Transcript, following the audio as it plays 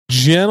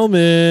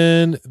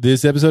Gentlemen,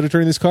 this episode of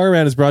Turning This Car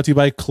Around is brought to you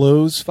by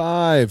Close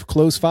 5.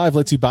 Close 5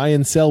 lets you buy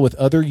and sell with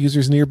other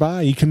users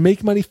nearby. You can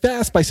make money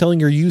fast by selling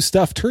your used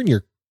stuff. Turn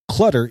your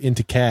clutter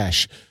into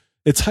cash.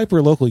 It's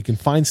hyper local. You can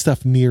find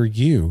stuff near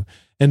you.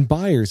 And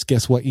buyers,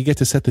 guess what? You get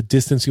to set the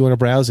distance you want to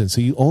browse in.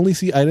 So you only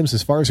see items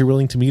as far as you're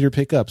willing to meet or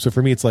pick up. So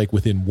for me, it's like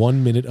within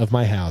 1 minute of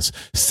my house.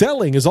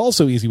 Selling is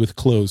also easy with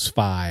Close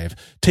 5.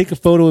 Take a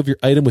photo of your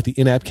item with the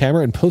in-app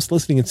camera and post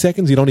listing in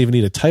seconds. You don't even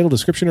need a title,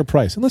 description, or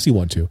price, unless you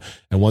want to.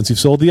 And once you've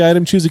sold the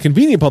item, choose a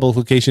convenient public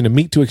location to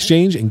meet to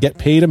exchange and get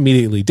paid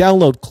immediately.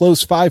 Download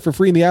Close 5 for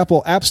free in the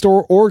Apple App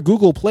Store or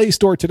Google Play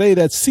Store today.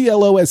 That's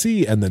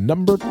CLOSE and the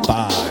number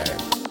 5.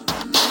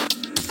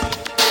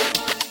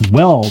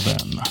 Well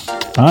then,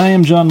 I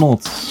am John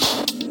Moltz.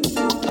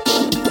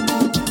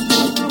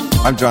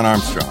 I'm John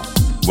Armstrong.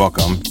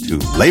 Welcome to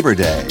Labor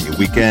Day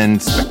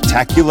weekend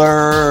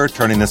spectacular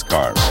Turning This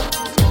Car.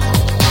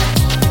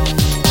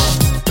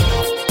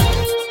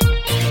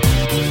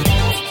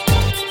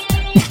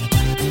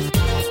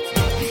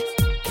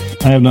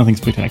 I have nothing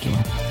spectacular.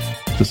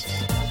 Just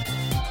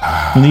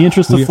in the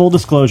interest of full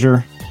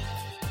disclosure,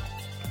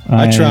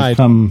 I tried.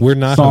 We're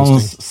not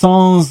hosting.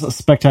 Sans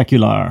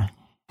spectacular.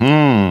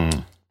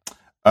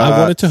 I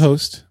wanted to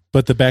host,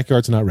 but the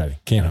backyard's not ready.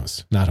 Can't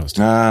host. Not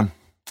hosting.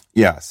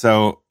 Yeah,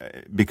 so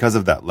because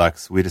of that,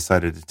 Lex, we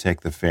decided to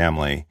take the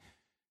family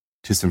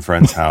to some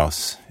friend's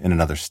house in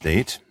another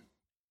state,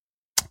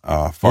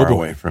 far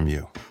away from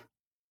you.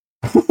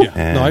 Yeah,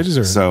 and no, I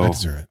deserve it. So I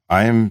deserve it.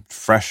 I am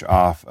fresh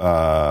off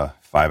a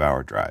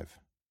 5-hour drive.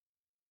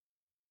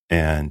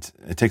 And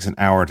it takes an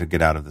hour to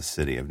get out of the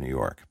city of New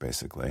York,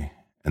 basically.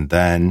 And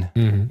then,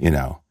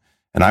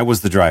 and I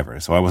was the driver,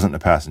 so I wasn't a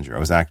passenger. I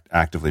was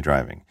actively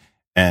driving.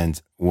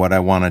 And what I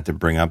wanted to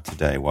bring up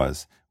today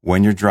was,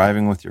 when you're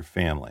driving with your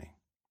family,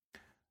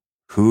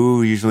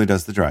 who usually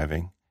does the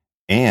driving?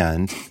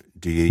 And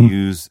do you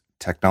use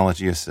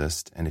technology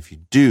assist? And if you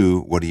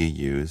do, what do you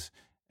use?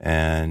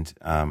 And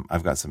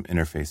I've got some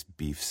interface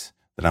beefs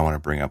that I want to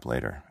bring up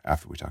later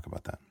after we talk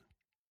about that.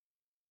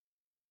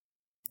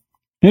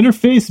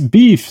 Interface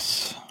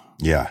beefs.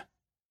 Yeah.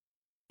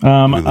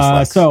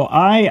 So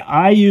I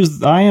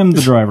am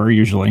the driver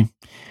usually,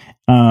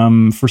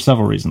 for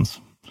several reasons.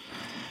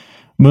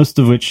 Most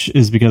of which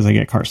is because I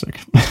get car sick.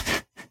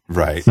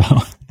 Right. So,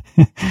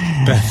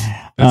 that's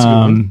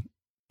good.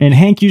 And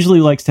Hank usually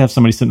likes to have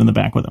somebody sitting in the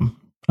back with him.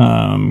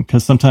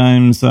 Because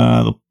sometimes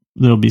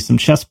there'll be some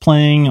chess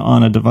playing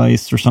on a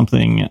device or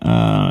something.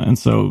 And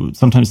so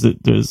sometimes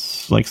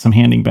there's like some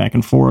handing back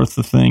and forth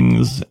of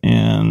things.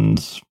 And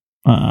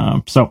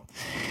so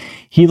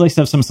he likes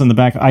to have someone sit in the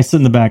back. I sit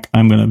in the back.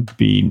 I'm going to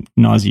be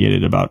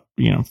nauseated about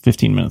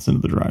 15 minutes into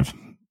the drive.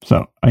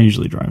 So I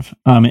usually drive.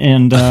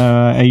 And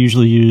I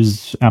usually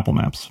use Apple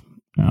Maps.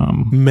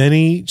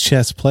 Many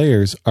chess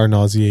players are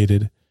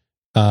nauseated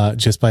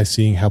just by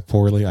seeing how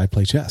poorly I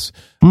play chess.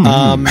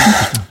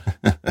 I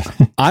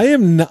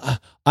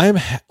am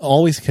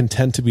always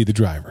content to be the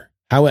driver.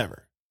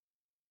 However,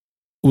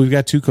 we've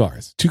got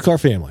two-car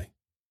family.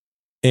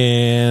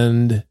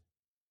 And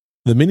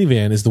the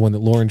minivan is the one that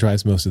Lauren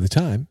drives most of the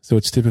time, so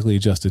it's typically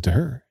adjusted to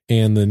her.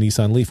 And the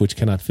Nissan Leaf, which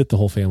cannot fit the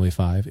whole family of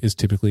 5, is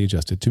typically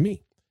adjusted to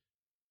me.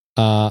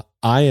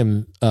 I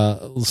am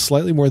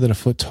slightly more than a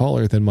foot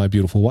taller than my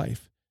beautiful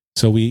wife.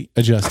 So we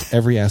adjust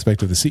every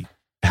aspect of the seat.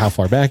 How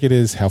far back it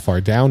is, how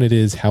far down it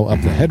is, how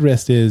up the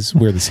headrest is,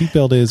 where the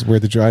seatbelt is, where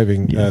the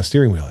driving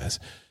steering wheel is.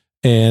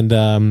 And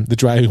the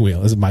driving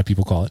wheel, as my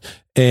people call it.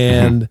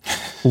 And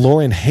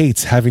Lauren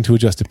hates having to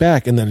adjust it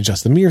back and then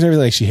adjust the mirrors and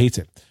everything. Like, she hates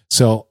it.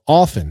 So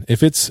often,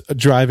 if it's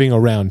driving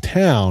around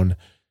town,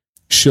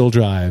 she'll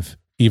drive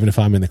even if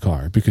I'm in the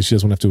car, because she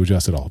doesn't have to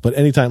adjust at all. But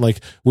anytime,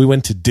 like we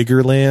went to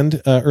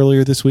Diggerland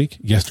earlier this week,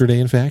 yesterday,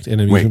 in fact,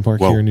 in an amusement park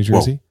here in New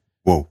Jersey.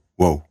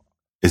 Whoa.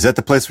 Is that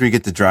the place where you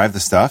get to drive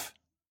the stuff?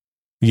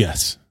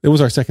 Yes. It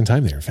was our second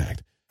time there, in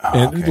fact.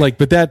 And okay.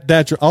 but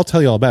that I'll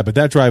tell you all about it, but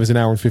that drive is an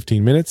hour and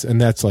 15 minutes. And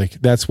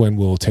that's when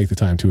we'll take the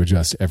time to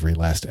adjust every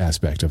last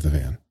aspect of the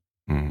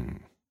van.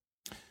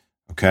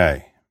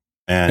 Okay.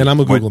 And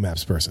I'm a Google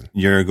Maps person.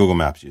 You're a Google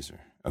Maps user.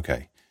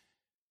 Okay.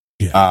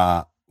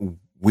 Yeah.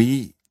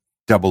 We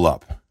double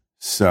up.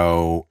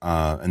 So,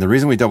 and the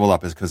reason we double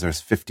up is because there's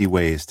 50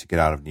 ways to get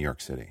out of New York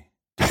City,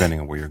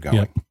 depending on where you're going.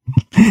 Yep.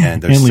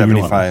 And there's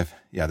 75.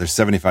 Yeah, there's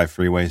 75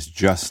 freeways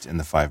just in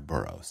the 5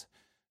 boroughs.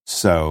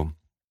 So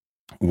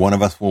one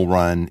of us will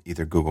run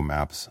either Google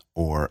Maps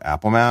or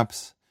Apple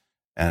Maps.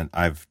 And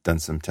I've done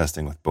some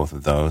testing with both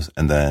of those.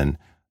 And then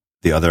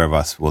the other of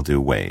us will do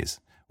Waze.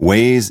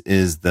 Waze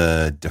is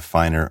the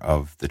definer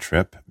of the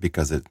trip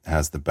because it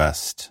has the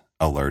best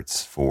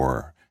alerts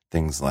for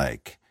things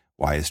like,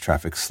 why is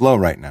traffic slow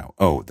right now?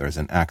 Oh, there's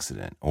an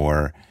accident.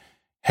 Or,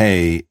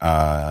 hey,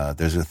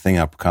 there's a thing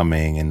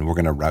upcoming and we're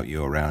going to route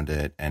you around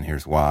it. And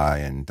here's why.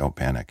 And don't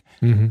panic.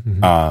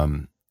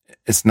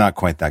 It's not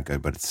quite that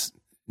good, but it's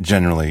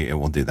generally it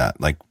will do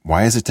that. Like,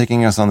 why is it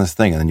taking us on this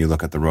thing? And then you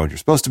look at the road you're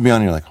supposed to be on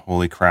and you're like,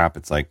 holy crap,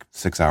 it's like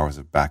 6 hours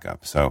of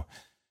backup. So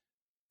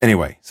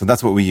anyway, so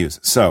that's what we use.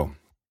 So,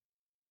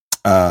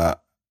 I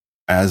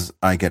as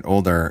I get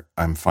older,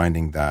 I'm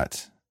finding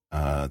that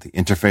the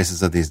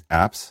interfaces of these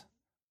apps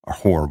are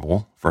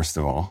horrible, first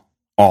of all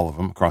of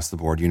them across the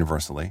board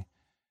universally.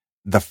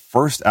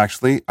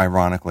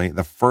 Ironically,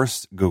 the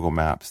first Google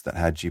Maps that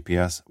had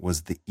GPS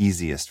was the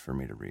easiest for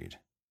me to read.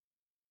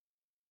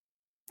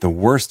 The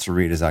worst to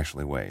read is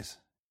actually Waze.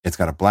 It's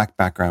got a black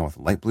background with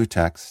light blue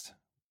text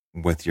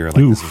with your,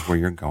 like, this is where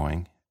you're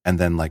going, and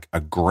then like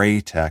a gray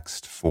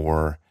text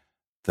for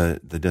the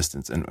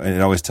distance. And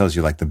it always tells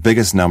you like the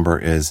biggest number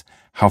is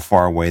how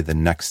far away the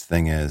next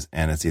thing is,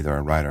 and it's either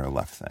a right or a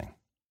left thing.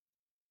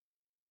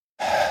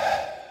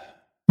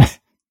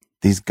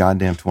 These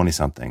goddamn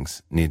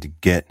 20-somethings need to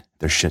get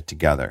their shit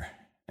together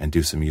and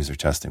do some user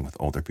testing with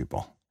older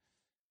people,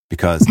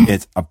 because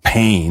it's a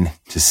pain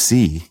to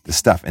see the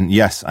stuff. And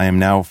yes, I am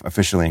now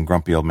officially in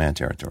grumpy old man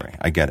territory.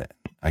 I get it.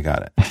 I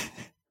got it.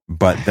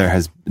 But there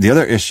has the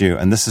other issue,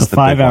 and this is the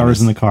 5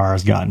 hours in the car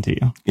has gotten to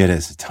you. It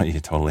is. It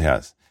totally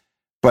has.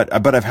 But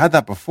I've had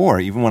that before,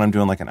 even when I'm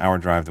doing like an hour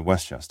drive to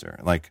Westchester.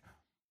 Like,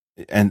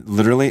 and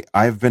literally,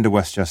 I've been to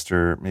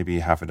Westchester maybe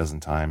half a dozen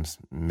times,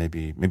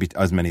 maybe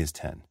as many as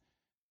 10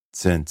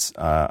 since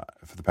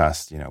for the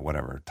past,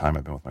 whatever time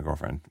I've been with my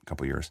girlfriend, a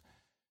couple of years.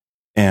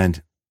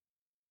 And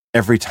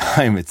every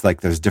time it's like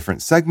there's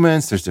different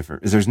segments,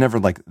 there's never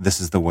like, this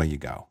is the way you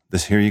go.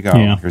 Here you go.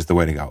 Yeah. Here's the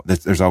way to go.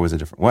 There's always a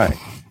different way.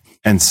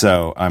 And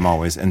so I'm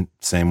always, and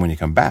same when you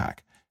come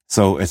back.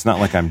 So it's not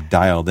like I'm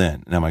dialed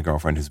in. Now my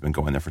girlfriend, who's been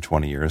going there for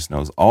 20 years,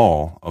 knows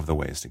all of the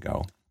ways to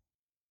go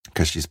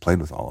because she's played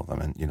with all of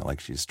them, and like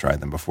she's tried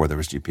them before there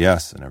was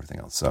GPS and everything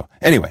else. So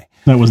anyway,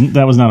 that was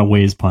not a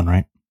Waze pun,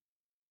 right?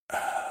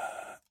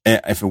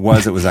 If it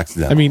was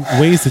accidental. I mean,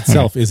 Waze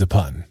itself is a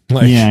pun.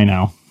 Yeah, I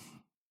know.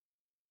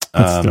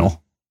 But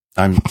still,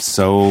 I'm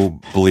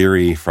so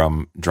bleary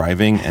from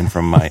driving and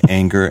from my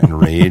anger and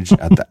rage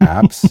at the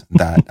apps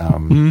that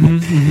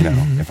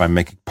if I'm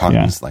making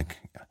puns,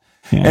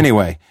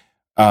 anyway.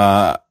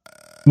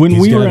 When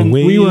we were in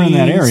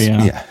that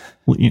area,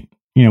 we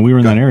were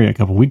in that area a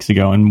couple of weeks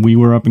ago, and we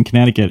were up in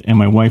Connecticut, and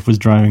my wife was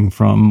driving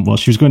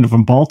she was going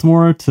from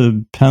Baltimore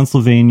to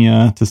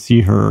Pennsylvania to see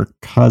her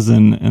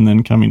cousin, and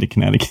then coming to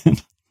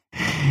Connecticut,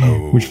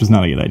 which was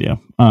not a good idea.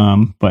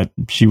 But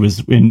she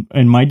was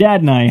and my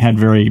dad and I had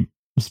very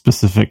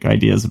specific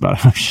ideas about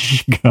how she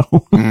should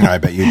go. I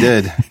bet you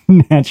did.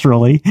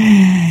 Naturally.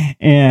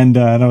 And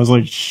I was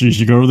like, she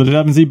should go over the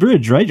Tappan Zee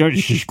Bridge, right?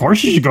 Of course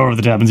she should go over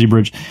the Tappan Zee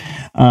Bridge.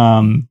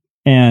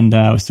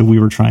 So we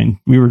were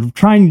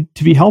trying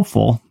to be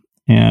helpful,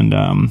 and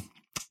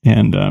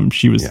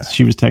she was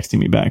texting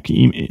me back,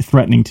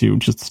 threatening to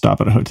just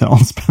stop at a hotel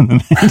and spend the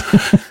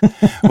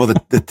night. Well,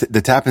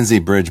 the Tappan Zee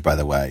Bridge, by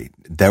the way,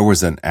 there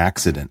was an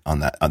accident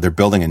on that. They're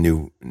building a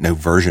new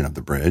version of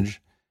the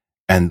bridge,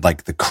 and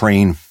like the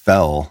crane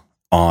fell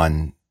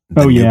on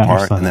the new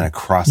part, and then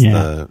across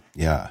the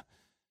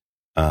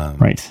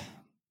right.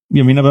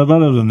 Yeah, I mean,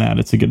 other than that,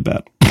 it's a good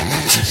bet.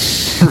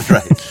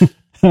 Right.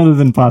 Other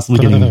than possibly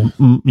getting,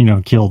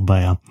 killed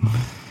by a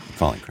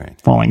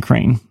falling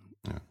crane.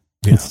 Yeah.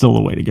 It's still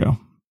the way to go.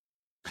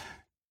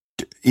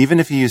 Even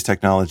if you use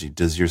technology,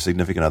 does your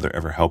significant other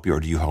ever help you, or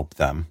do you help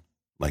them?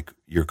 Like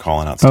you're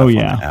calling out stuff on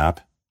the app?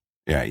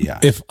 Yeah.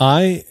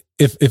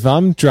 If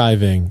I'm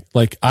driving,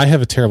 like I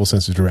have a terrible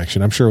sense of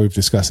direction. I'm sure we've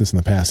discussed this in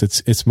the past.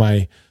 It's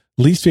my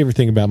least favorite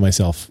thing about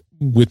myself,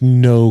 with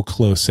no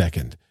close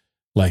second.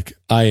 Like,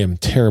 I am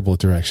terrible at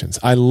directions.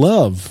 I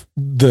love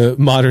the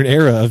modern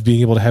era of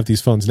being able to have these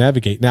phones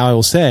navigate. Now, I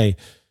will say,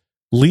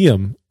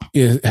 Liam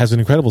has an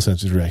incredible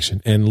sense of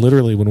direction. And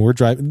literally, when we're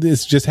driving,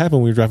 this just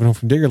happened. We were driving home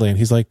from Diggerland.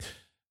 He's like,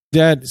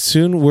 "Dad,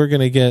 soon we're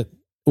gonna get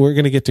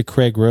to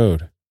Craig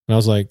Road." And I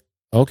was like,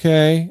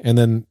 "Okay." And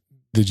then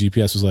the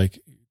GPS was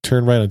like,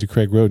 "Turn right onto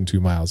Craig Road in 2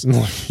 miles." And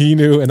he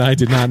knew, and I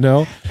did not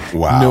know.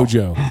 Wow. No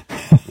joke.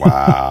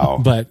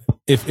 Wow. But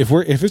if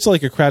it's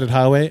like a crowded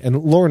highway, and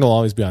Lauren will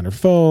always be on her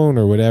phone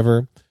or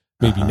whatever,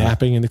 maybe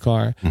napping in the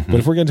car. Mm-hmm.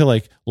 But if we're getting to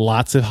like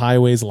lots of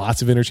highways,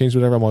 lots of interchange,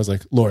 whatever, I'm always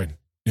like, "Lauren,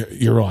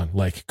 you're on,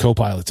 like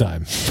co-pilot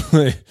time."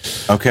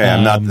 Okay,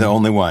 I'm not the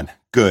only one.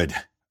 Good.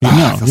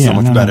 I feel so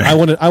much better. I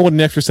want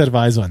an extra set of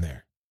eyes on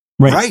there.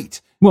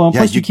 Right. Well,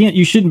 plus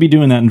you shouldn't be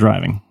doing that in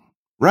driving.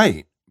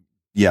 Right.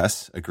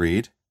 Yes.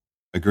 Agreed.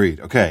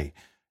 Okay.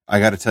 I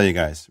got to tell you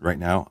guys right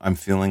now, I'm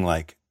feeling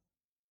like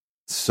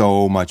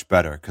so much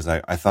better, because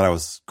I thought I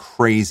was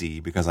crazy,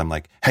 because I'm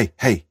like,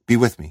 hey, be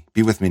with me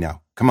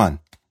now. Come on.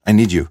 I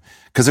need you.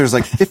 Because there's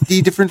like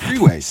 50 different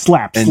freeways.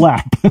 Slap.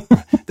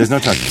 There's no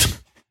touching.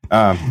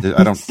 I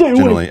don't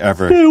generally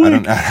ever,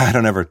 I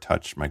don't ever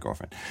touch my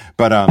girlfriend,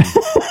 but,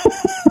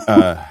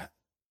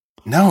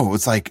 no,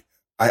 it's like,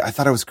 I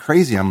thought I was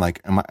crazy. I'm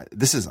like,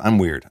 I'm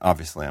weird.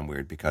 Obviously I'm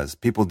weird, because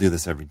people do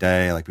this every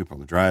day. Like,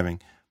 people are driving,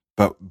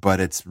 but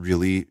it's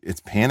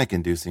panic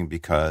inducing,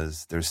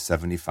 because there's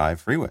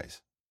 75 freeways.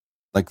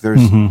 Like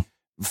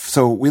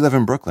so we live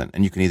in Brooklyn,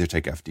 and you can either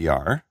take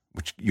FDR,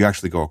 which you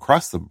actually go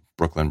across the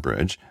Brooklyn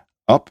Bridge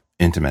up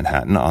into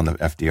Manhattan on the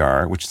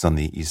FDR, which is on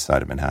the east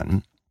side of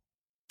Manhattan,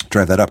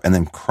 drive that up, and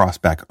then cross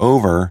back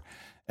over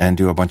and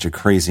do a bunch of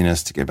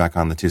craziness to get back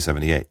on the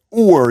 278.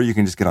 Or you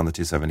can just get on the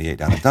 278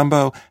 down at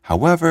Dumbo.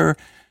 However,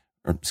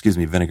 or excuse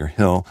me, Vinegar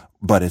Hill,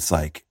 but it's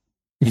like,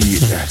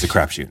 it's a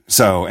crapshoot.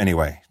 So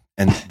anyway,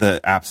 and the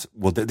apps,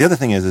 well, the other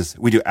thing is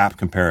we do app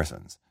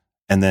comparisons.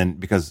 And then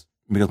because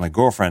my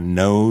girlfriend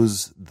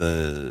knows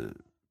the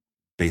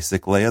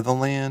basic lay of the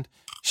land,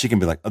 she can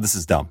be like, oh, this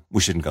is dumb. We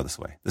shouldn't go this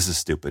way. This is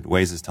stupid.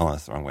 Waze is telling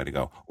us the wrong way to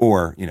go.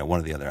 Or, one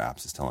of the other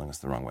apps is telling us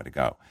the wrong way to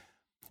go.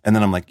 And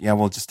then I'm like, yeah,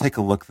 well, just take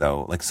a look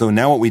though. Like, so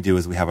now what we do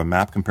is we have a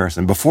map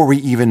comparison before we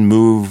even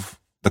move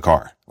the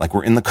car. Like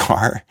we're in the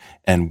car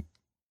and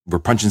we're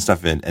punching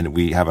stuff in and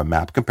we have a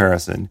map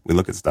comparison. We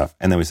look at stuff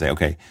and then we say,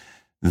 okay,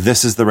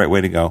 this is the right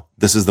way to go.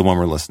 This is the one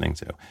we're listening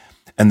to.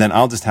 And then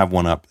I'll just have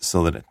one up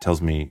so that it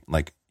tells me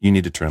like, you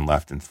need to turn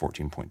left in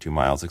 14.2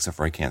 miles, except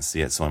for I can't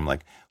see it. So I'm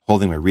like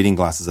holding my reading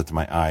glasses up to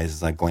my eyes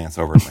as I glance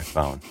over at my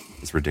phone.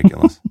 It's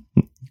ridiculous.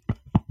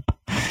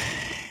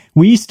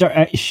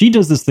 She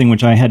does this thing,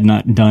 which I had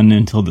not done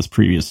until this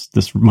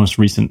most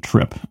recent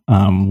trip,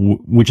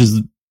 which is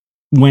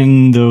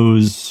when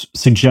those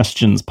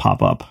suggestions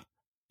pop up.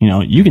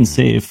 You can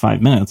save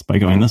 5 minutes by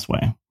going this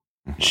way.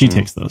 She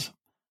takes those.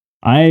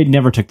 I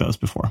never took those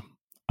before.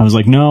 I was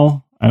like,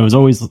 no, I was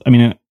always,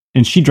 and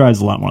she drives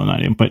a lot more than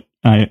I do, but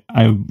I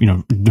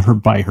her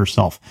by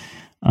herself.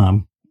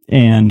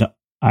 And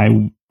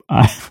I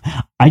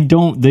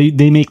don't,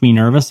 they make me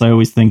nervous. I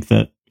always think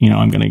that,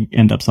 I'm going to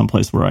end up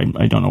someplace where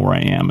I don't know where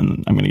I am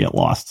and I'm going to get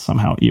lost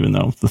somehow, even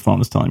though the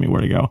phone is telling me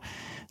where to go.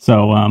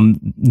 So,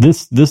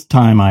 this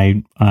time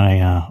I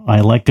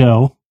let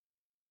go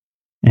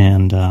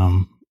and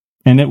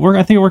it worked.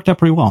 I think it worked out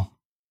pretty well.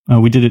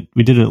 We did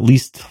it at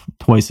least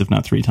twice, if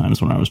not 3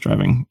 times when I was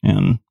driving,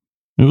 and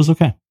it was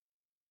okay.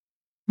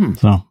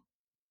 So,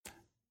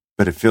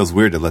 but it feels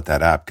weird to let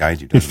that app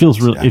guide you. It feels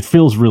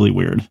really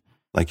weird.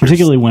 Like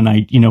particularly when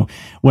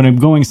when I'm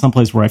going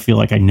someplace where I feel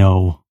like I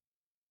know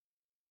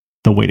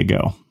the way to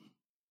go.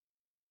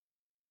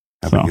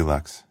 How about you,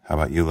 Lux?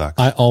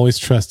 I always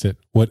trust it.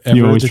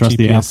 Whatever the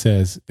GPS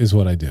says is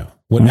what I do.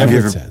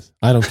 Whatever it says.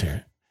 I don't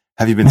care.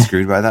 Have you been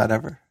screwed by that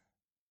ever?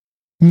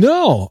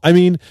 No. I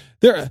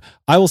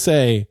will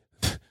say,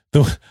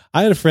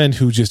 I had a friend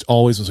who just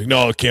always was like,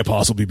 no, it can't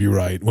possibly be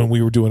right. When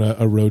we were doing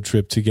a road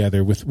trip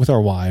together with our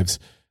wives.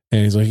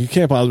 And he's like, you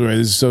can't possibly be right.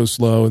 This is so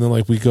slow. And then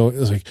we go,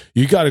 it's like,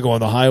 you got to go on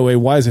the highway.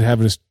 Why is it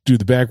having us do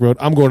the back road?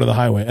 I'm going to the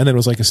highway. And then it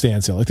was like a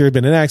standstill. Like there had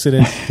been an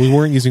accident. We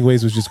weren't using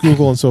Waze. It was just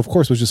Google. And so of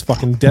course it was just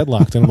fucking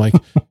deadlocked. And I'm like,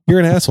 you're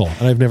an asshole.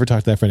 And I've never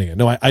talked to that friend again.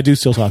 No, I do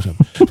still talk to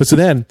him. But so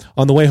then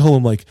on the way home,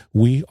 I'm like,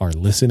 we are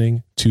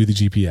listening to the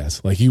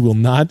GPS. Like you will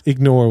not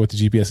ignore what the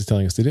GPS is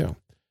telling us to do.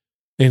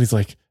 And he's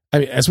like,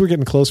 as we're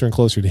getting closer and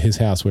closer to his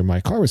house where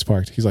my car was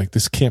parked, he's like,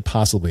 this can't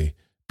possibly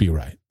be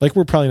right. Like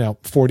we're probably now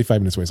 45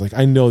 minutes away. It's like,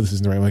 I know this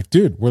isn't right. I'm like,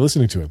 dude, we're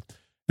listening to him.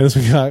 And as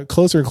we got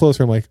closer and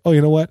closer, I'm like, oh,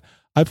 you know what?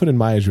 I put in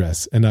my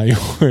address and not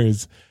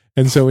yours.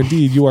 And so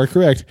indeed, you are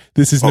correct.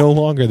 This is no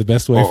longer the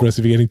best way for us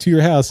to be getting to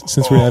your house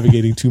since we're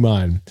navigating to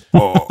mine.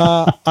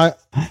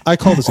 I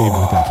called this even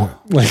at that point.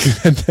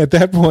 Like at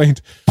that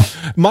point,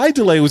 my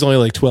delay was only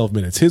like 12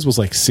 minutes. His was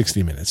like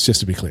 60 minutes,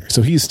 just to be clear.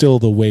 So he's still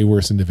the way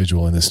worse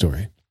individual in this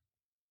story.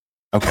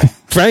 Okay.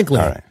 Frankly,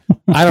 right.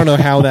 I don't know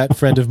how that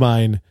friend of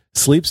mine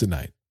sleeps at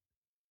night.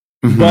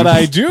 Mm-hmm. But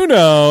I do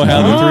know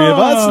how the 3 of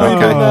us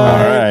sleep at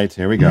night. All right,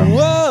 here we go.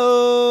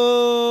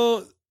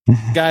 Whoa.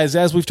 Guys,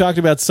 as we've talked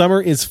about,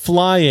 summer is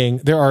flying.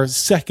 There are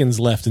seconds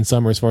left in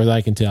summer as far as I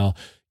can tell.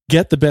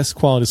 Get the best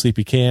quality sleep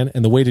you can.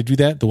 And the way to do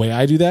that, the way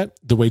I do that,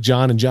 the way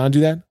John and John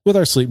do that, with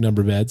our Sleep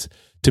Number beds,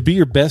 to be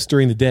your best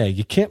during the day,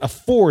 you can't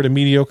afford a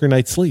mediocre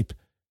night's sleep.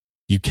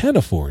 You can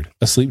afford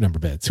a Sleep Number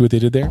bed. See what they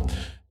did there?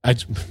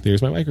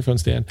 There's my microphone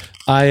stand.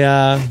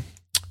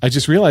 I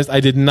just realized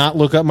I did not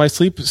look up my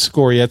sleep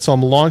score yet, so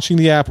I'm launching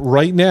the app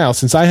right now.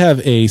 Since I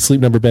have a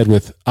Sleep Number bed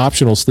with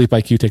optional Sleep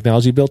IQ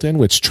technology built in,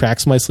 which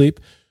tracks my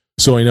sleep,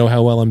 so I know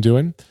how well I'm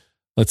doing.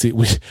 Let's see.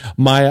 We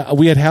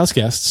had house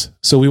guests,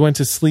 so we went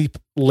to sleep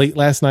late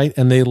last night,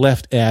 and they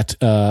left at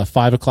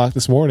 5 o'clock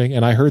this morning,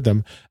 and I heard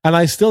them, and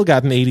I still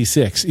got an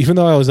 86, even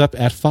though I was up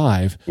at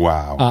 5.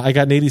 Wow. I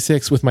got an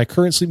 86 with my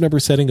current Sleep Number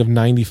setting of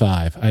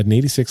 95. I had an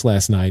 86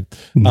 last night.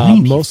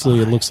 95. Mostly,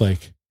 it looks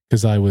like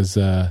because I was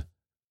up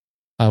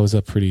I was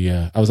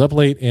up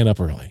late and up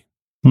early.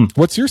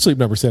 What's your Sleep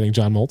Number setting,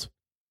 John Molt?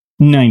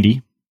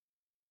 90.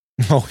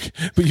 Oh,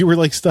 but you were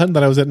like stunned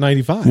that I was at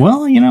 95.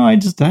 Well, I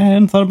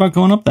hadn't thought about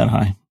going up that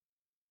high.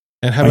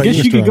 And how about I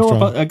guess you could go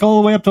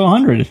all the way up to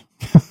 100.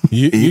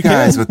 You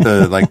guys with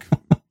the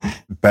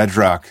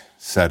bedrock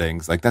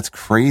settings, that's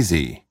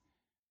crazy.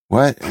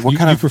 What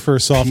kind of prefer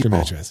softer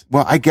mattress?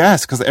 Well, I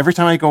guess because every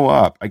time I go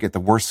up, I get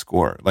the worst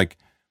score. Like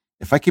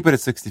if I keep it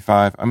at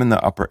 65, I'm in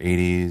the upper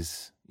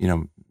 80s.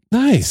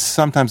 Nice.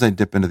 Sometimes I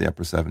dip into the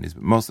upper 70s,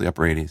 but mostly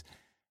upper 80s.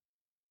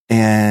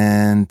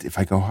 And if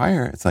I go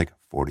higher, it's like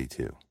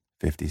 42,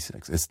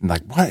 56. It's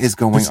like, what is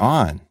going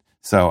on?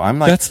 So I'm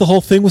like, that's the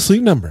whole thing with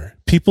Sleep Number.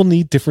 People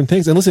need different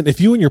things. And listen,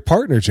 if you and your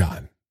partner,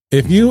 John,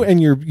 If you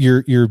and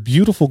your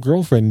beautiful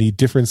girlfriend need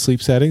different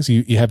sleep settings,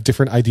 you have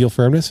different ideal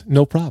firmness,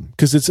 no problem.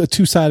 Because it's a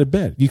 2-sided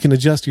bed. You can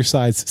adjust your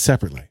sides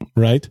separately,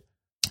 right?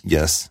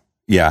 Yes.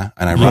 Yeah.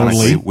 And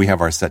ironically, we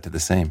have our set to the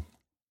same.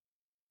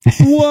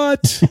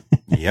 What?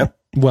 Yep.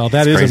 Well,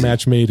 that is crazy. A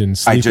match made in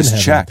sleep. I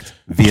just checked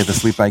via the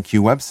Sleep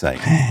IQ website.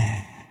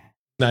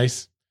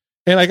 Nice.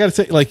 And I got to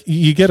say, like,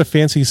 you get a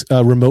fancy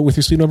remote with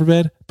your Sleep Number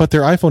bed, but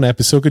their iPhone app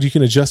is so good you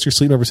can adjust your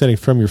Sleep Number setting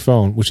from your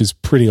phone, which is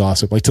pretty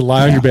awesome. Like to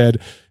lie on your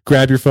bed,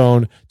 grab your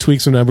phone,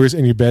 tweak some numbers,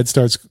 and your bed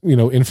starts,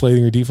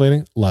 inflating or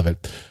deflating. Love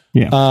it.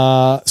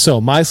 Yeah.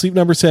 So my Sleep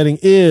Number setting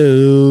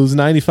is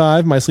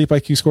 95. My Sleep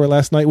IQ score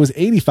last night was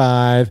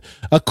 85.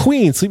 A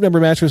queen Sleep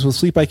Number mattress with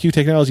Sleep IQ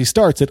technology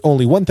starts at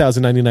only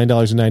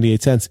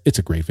 $1,099.98. It's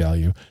a great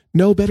value.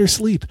 No better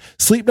sleep.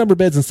 Sleep Number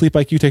beds and Sleep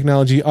IQ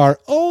technology are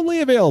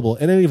only available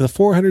at any of the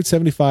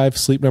 475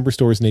 Sleep Number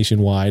stores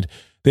nationwide.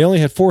 They only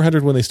had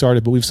 400 when they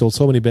started, but we've sold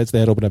so many beds they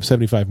had to open up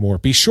 75 more.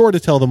 Be sure to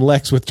tell them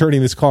Lex with Turning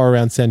This Car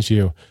Around sent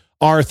you.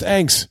 Our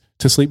thanks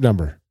to Sleep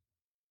Number.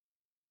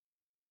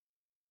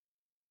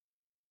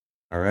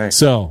 All right.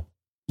 So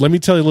let me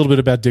tell you a little bit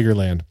about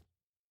Diggerland. It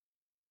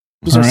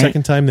was our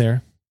second time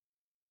there.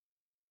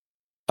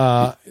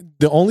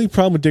 The only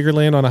problem with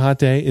Diggerland on a hot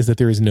day is that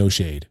there is no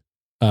shade.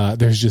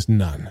 There's just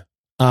none.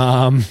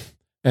 And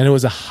it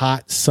was a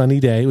hot, sunny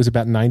day. It was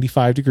about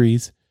 95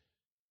 degrees.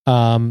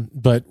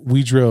 But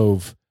we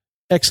drove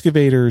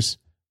excavators.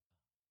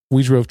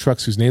 We drove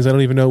trucks whose names I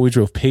don't even know. We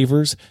drove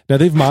pavers. Now,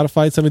 they've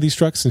modified some of these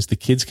trucks since the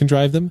kids can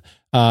drive them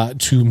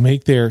to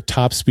make their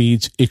top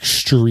speeds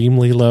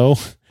extremely low.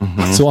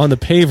 Mm-hmm. So on the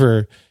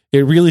paver,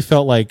 it really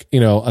felt like,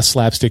 a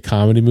slapstick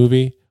comedy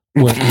movie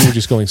where we were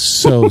just going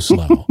so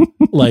slow.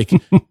 Like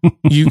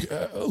you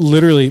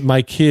literally,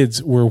 my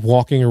kids were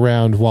walking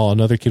around while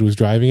another kid was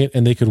driving it,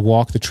 and they could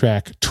walk the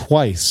track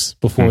twice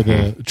before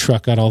the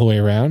truck got all the way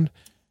around.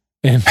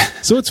 And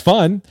so it's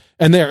fun.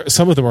 And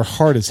some of them are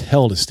hard as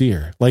hell to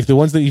steer. Like the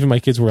ones that even my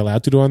kids were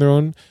allowed to do on their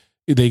own,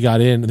 they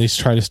got in and they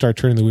tried to start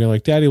turning the wheel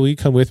like, Daddy, will you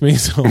come with me?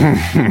 So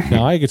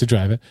now I get to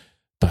drive it.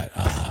 But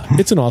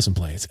it's an awesome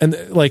place. And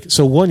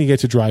so one, you get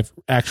to drive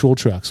actual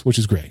trucks, which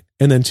is great.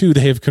 And then two,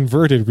 they have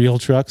converted real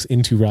trucks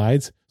into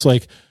rides. So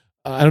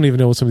I don't even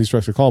know what some of these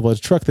trucks are called, but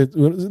a truck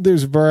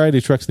there's a variety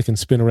of trucks that can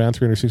spin around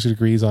 360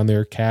 degrees on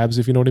their cabs,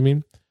 if you know what I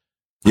mean.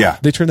 Yeah.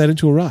 They turn that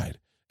into a ride.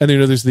 And then,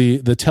 there's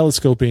the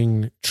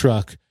telescoping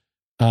truck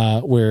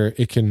where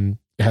it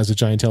has a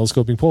giant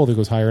telescoping pole that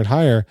goes higher and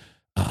higher.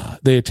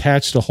 They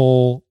attached a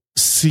whole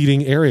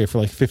seating area for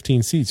like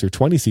 15 seats or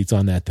 20 seats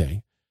on that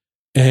thing.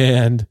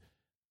 And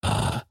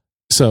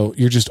so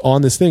you're just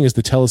on this thing as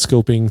the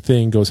telescoping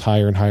thing goes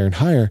higher and higher and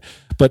higher.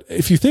 But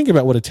if you think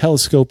about what a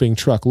telescoping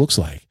truck looks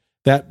like,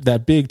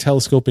 that big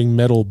telescoping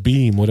metal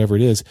beam, whatever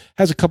it is,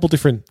 has a couple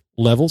different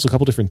levels, a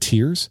couple different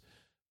tiers.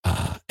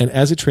 And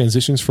as it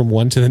transitions from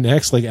one to the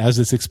next, like as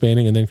it's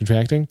expanding and then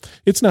contracting,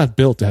 it's not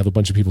built to have a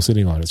bunch of people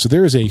sitting on it. So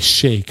there is a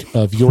shake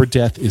of your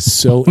death is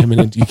so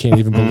imminent you can't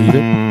even believe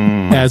it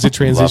as it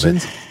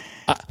transitions.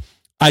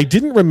 I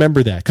didn't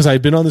remember that because I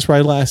had been on this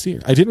ride last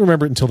year. I didn't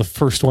remember it until the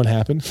first one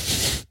happened.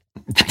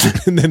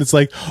 And then it's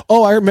like,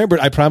 oh, I remembered.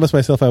 I promised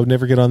myself I would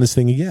never get on this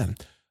thing again.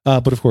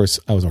 But of course,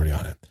 I was already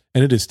on it.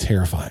 And it is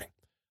terrifying.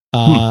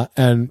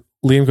 And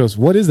Liam goes,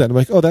 what is that? I'm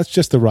like, oh, that's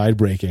just the ride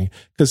braking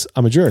because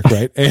I'm a jerk,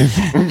 right? And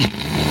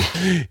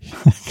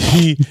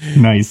he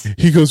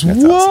goes,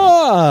 that's whoa!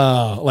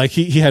 Awesome. Like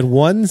he had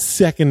 1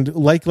 second,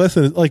 like less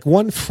than like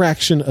one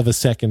fraction of a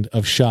second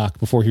of shock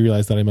before he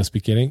realized that I must be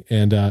kidding,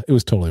 and it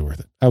was totally worth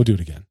it. I would do it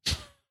again.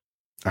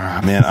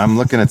 Man, I'm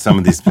looking at some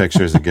of these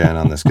pictures again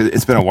on this because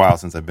it's been a while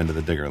since I've been to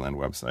the Diggerland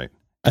website.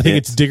 I think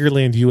it's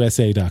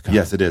diggerlandusa.com.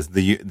 Yes, it is.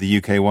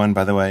 The UK one,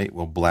 by the way,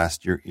 will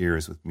blast your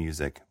ears with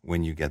music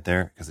when you get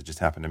there because it just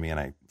happened to me,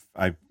 and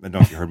I don't know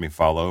if you heard me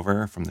fall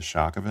over from the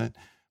shock of it,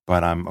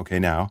 but I'm okay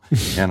now,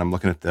 and I'm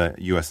looking at the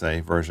USA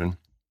version.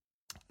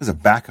 There's a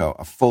backhoe,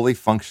 a fully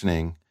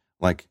functioning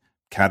like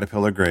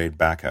Caterpillar grade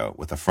backhoe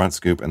with a front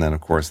scoop, and then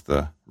of course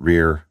the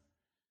rear.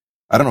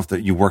 I don't know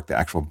if you work the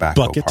actual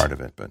backhoe part of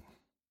it, but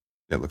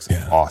it looks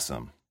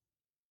awesome.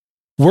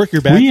 Work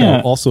Your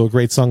Backhoe, also a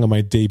great song on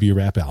my debut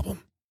rap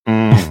album.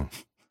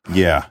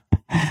 Yeah,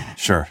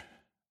 sure.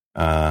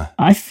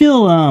 I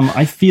feel,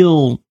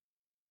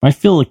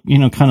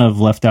 kind of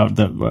left out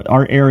that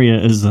our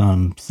area is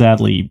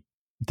sadly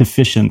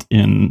deficient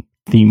in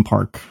theme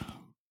park,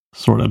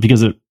 sort of,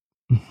 because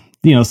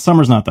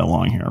summer's not that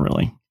long here,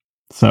 really.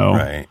 So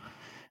right.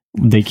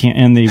 They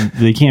can't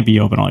be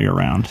open all year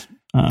round.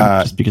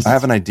 Just because I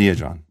have an idea,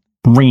 John.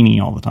 Rainy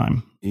all the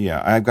time.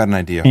 Yeah, I've got an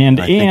idea.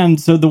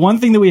 So the one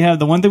thing that we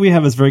have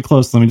is very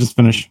close. Let me just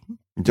finish.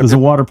 There's a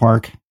water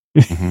park,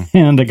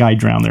 and a guy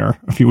drowned there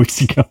a few weeks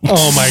ago.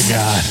 Oh my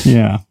god!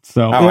 Yeah.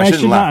 So I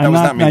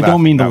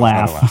don't mean to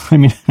laugh. I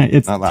mean,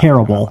 it's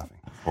terrible.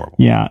 It's horrible.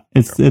 Yeah,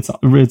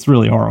 it's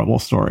really a horrible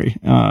story.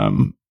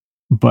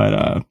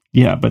 But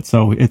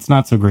so it's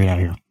not so great out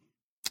here.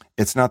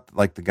 It's not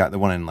like the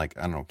one in like,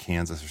 I don't know,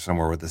 Kansas or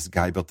somewhere where this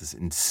guy built this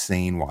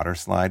insane water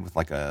slide with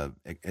like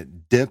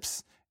it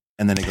dips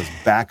and then it goes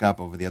back up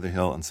over the other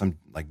hill, and some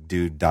like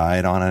dude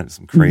died on it.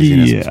 Some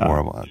craziness. It's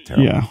horrible.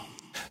 Terrible. Yeah.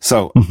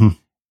 So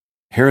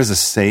here is a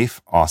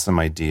safe, awesome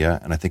idea,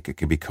 and I think it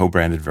could be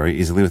co-branded very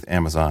easily with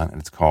Amazon, and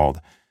it's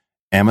called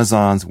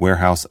Amazon's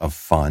Warehouse of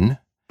Fun.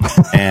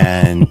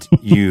 And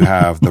you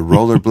have the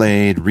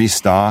rollerblade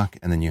restock,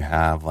 and then you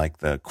have like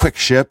the quick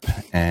ship,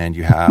 and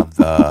you have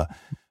the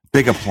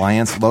big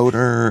appliance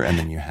loader, and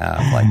then you have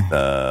like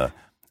the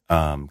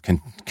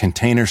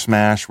container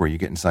smash, where you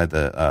get inside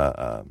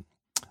the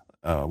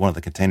one of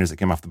the containers that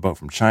came off the boat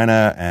from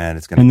China, and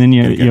it's going to. And then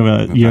you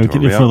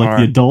for like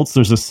the adults.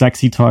 There's a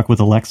sexy talk with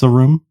Alexa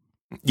room.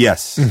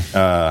 Yes.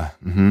 For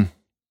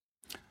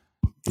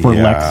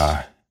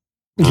Lex.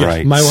 Yeah,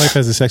 right. my wife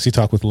has a sexy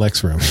talk with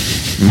Lex room.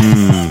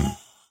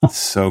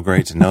 So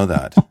great to know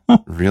that.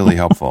 Really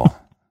helpful.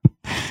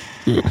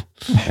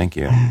 Thank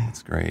you.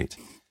 That's great.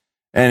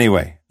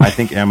 Anyway, I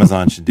think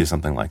Amazon should do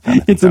something like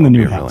that. It's in the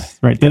new house.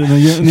 Right. In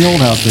the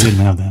old house, they didn't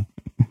have that.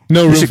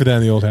 No room for that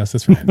in the old house.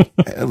 That's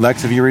right.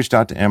 Lex, have you reached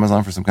out to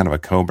Amazon for some kind of a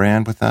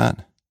co-brand with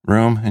that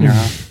room in your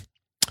house?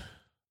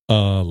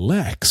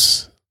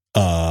 Lex.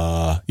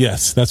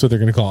 Yes, that's what they're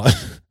going to call it.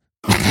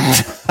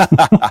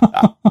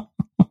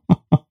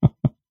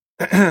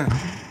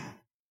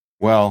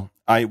 Well,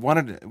 I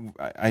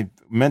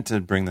meant to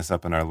bring this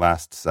up in our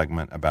last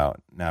segment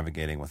about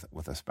navigating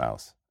with a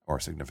spouse or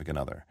significant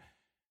other.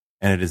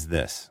 And it is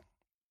this: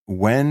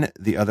 when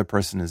the other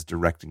person is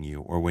directing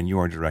you, or when you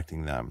are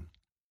directing them,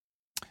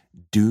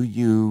 do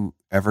you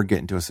ever get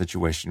into a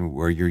situation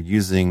where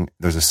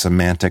there's a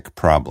semantic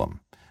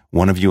problem?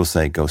 One of you will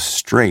say, go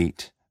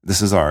straight.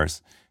 This is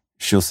ours.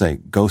 She'll say,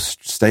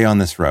 stay on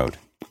this road.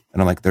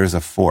 And I'm like, there's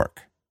a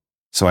fork.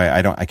 So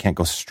I can't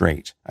go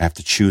straight. I have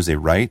to choose a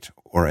right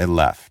or a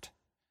left.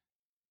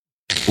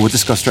 We'll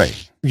just go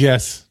straight.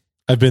 Yes,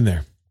 I've been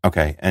there.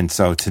 Okay. And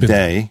so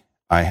today,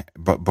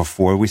 but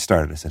before we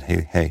started, I said,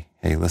 hey,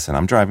 listen,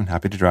 I'm driving,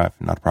 happy to drive,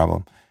 not a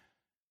problem.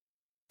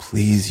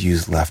 Please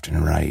use left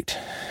and right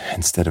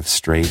instead of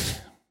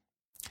straight.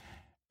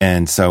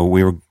 And so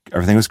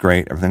everything was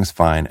great. Everything was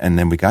fine. And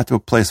then we got to a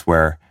place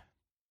where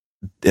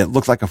it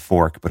looked like a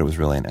fork, but it was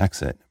really an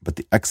exit. But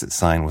the exit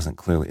sign wasn't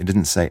clearly, it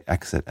didn't say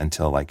exit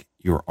until like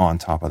you were on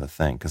top of the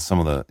thing. Cause some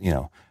of the,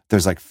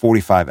 there's like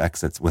 45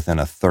 exits within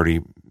a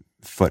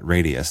 30-foot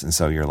radius. And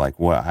so you're like,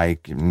 what?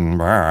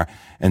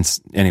 And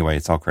anyway,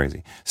 it's all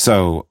crazy.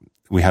 So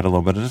we had a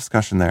little bit of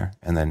discussion there,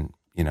 and then,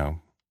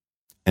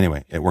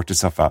 anyway, it worked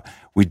itself out.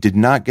 We did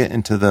not get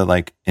into the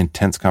like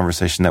intense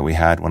conversation that we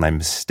had when I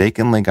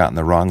mistakenly got in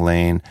the wrong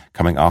lane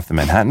coming off the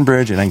Manhattan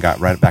Bridge, and then got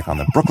right back on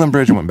the Brooklyn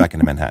Bridge and went back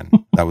into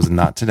Manhattan. That was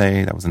not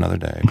today. That was another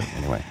day. But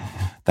anyway,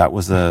 that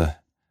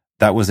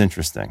was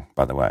interesting,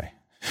 by the way.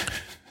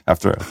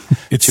 After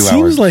it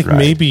seems like ride.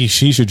 Maybe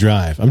she should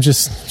drive. I'm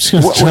just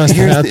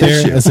out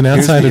there as an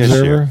outside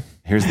observer.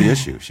 Here's the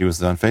issue. She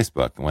was on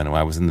Facebook when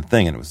I was in the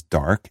thing, and it was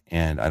dark,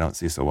 and I don't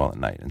see so well at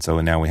night. And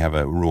so now we have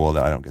a rule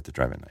that I don't get to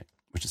drive at night,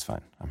 which is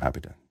fine. I'm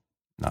happy to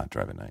not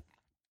drive at night.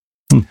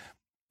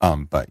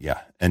 But yeah,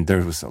 and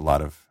there was a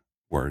lot of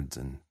words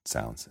and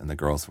sounds, and the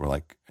girls were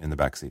like in the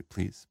backseat,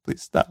 please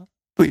stop.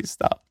 Please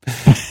stop.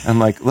 I'm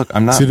like, look,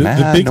 I'm not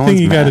mad. The big thing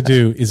you got to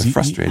do is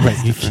frustrated.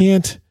 Right, you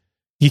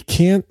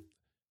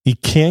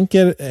can't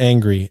get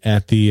angry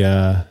at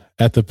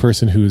the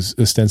person who's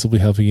ostensibly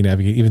helping you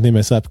navigate, even if they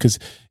mess up. Because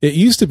it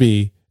used to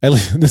be, at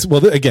least this.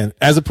 Well, again,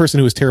 as a person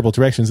who has terrible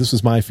directions, this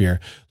was my fear.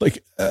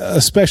 Like,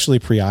 especially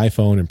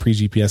pre-iPhone and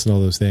pre-GPS and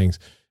all those things.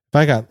 If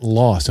I got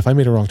lost, if I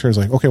made a wrong turn, it's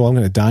like, okay, well, I'm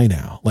going to die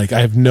now. Like,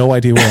 I have no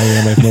idea where I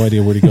am. I have no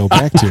idea where to go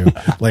back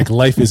to. Like,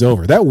 life is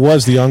over. That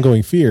was the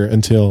ongoing fear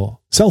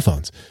until cell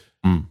phones.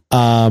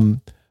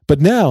 But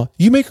now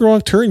you make a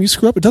wrong turn, you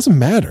screw up, it doesn't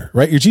matter,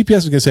 right? Your GPS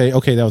is going to say,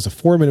 okay, that was a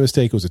 4-minute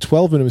mistake. It was a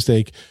 12-minute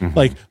mistake. Mm-hmm.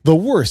 Like, the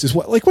worst is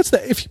what's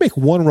that? If you make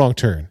one wrong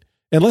turn,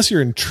 unless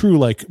you're in true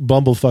like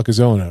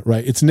bumblefuckazona,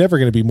 right? It's never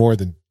going to be more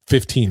than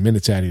 15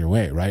 minutes out of your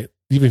way, right?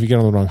 Even if you get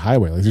on the wrong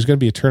highway, like there's going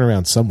to be a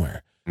turnaround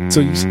somewhere.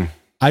 So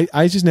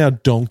I just now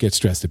don't get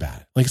stressed about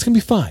it. Like, it's going to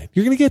be fine.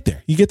 You're going to get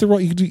there. You get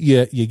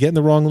you get in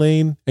the wrong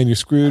lane and you're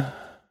screwed.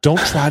 Don't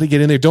try to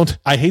get in there.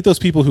 I hate those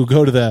people who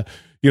go to the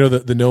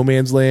no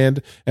man's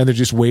land, and they're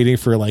just waiting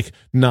for like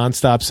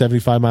nonstop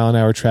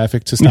 75-mile-an-hour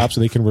traffic to stop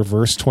so they can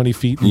reverse 20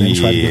 feet and then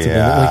try to get to the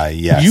like,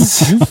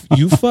 yes.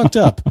 You fucked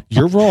up.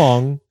 You're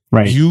wrong.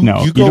 Right. You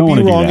go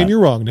be wrong in your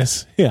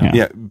wrongness.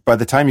 Yeah. By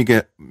the time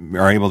you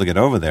are able to get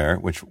over there,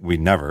 which we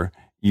never,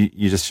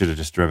 you just should have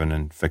just driven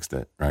and fixed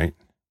it, right?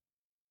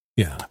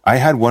 Yeah. I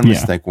had one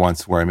mistake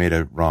once where I made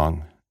a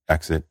wrong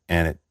exit,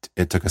 and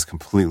it took us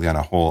completely on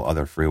a whole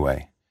other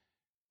freeway.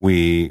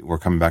 We were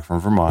coming back from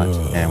Vermont,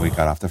 and we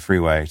got off the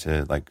freeway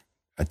to like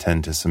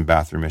attend to some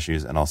bathroom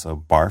issues and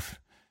also barf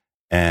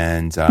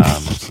and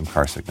some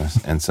car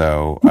sickness. And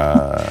so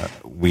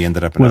we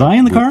ended up Was I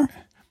in the car?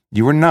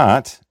 You were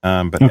not,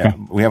 but okay.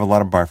 We have a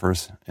lot of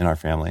barfers in our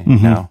family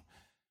now.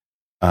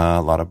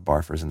 A lot of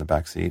barfers in the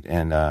back seat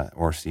and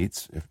or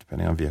seats,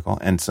 depending on vehicle.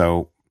 And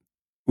so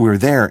we were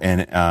there,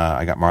 and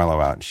I got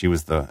Marlo out,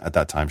 and at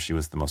that time she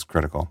was the most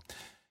critical,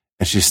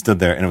 and she stood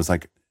there, and it was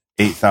like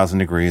 8,000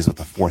 degrees with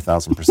a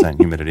 4,000%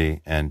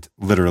 humidity, and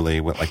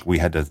literally we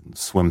had to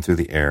swim through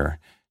the air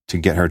to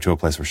get her to a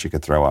place where she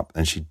could throw up,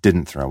 and she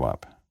didn't throw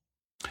up.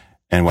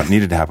 And what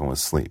needed to happen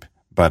was sleep.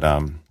 But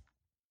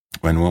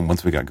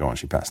once we got going,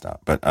 she passed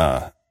out.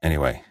 But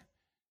anyway,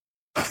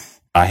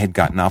 I had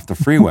gotten off the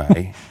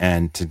freeway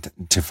and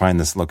to find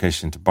this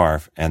location to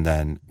barf, and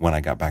then when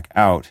I got back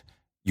out,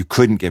 you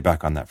couldn't get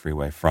back on that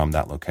freeway from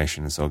that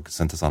location, and so it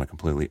sent us on a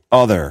completely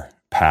other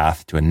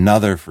path to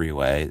another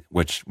freeway,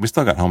 which we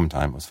still got home in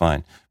time. It was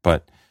fine,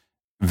 but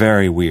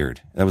very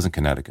weird. That was in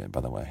Connecticut,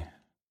 by the way.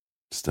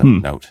 Just a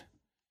note.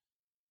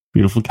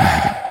 Beautiful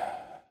Connecticut.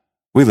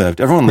 We lived.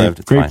 Everyone lived.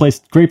 It's great fine.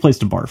 place. Great place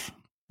to barf.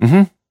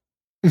 Mm-hmm.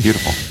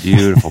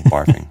 Beautiful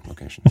barfing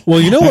location. Well,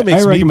 you know what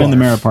makes I recommend me barf? the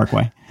Marital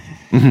Parkway.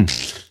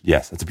 Mm-hmm.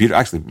 Yes, it's a beautiful.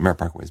 Actually, Marital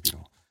Parkway is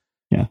beautiful.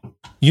 Yeah.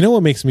 You know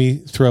what makes me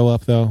throw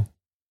up though?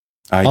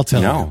 I'll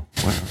tell you.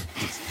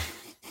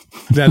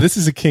 Now this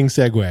is a king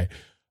segue,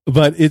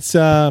 but it's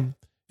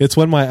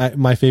when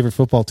my favorite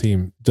football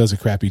team does a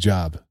crappy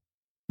job.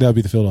 That would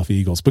be the Philadelphia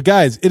Eagles. But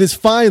guys, it is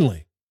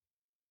finally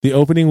the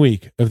opening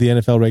week of the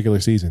NFL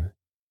regular season,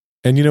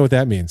 and you know what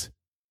that means?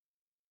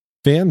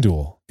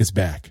 FanDuel is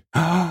back.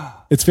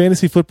 It's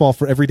fantasy football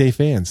for everyday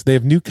fans. They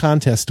have new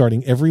contests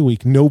starting every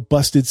week, no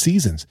busted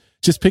seasons.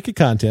 Just pick a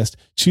contest,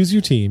 choose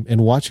your team,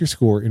 and watch your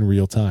score in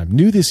real time.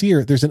 New this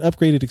year, there's an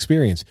upgraded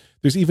experience.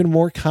 There's even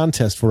more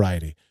contest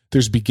variety.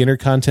 There's beginner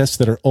contests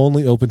that are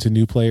only open to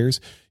new players.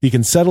 You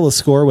can settle a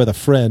score with a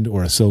friend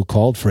or a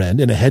so-called friend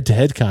in a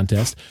head-to-head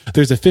contest.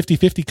 There's a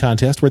 50-50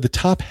 contest where the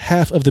top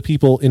half of the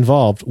people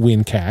involved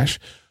win cash.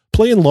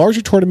 Play in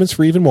larger tournaments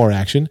for even more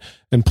action,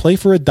 and play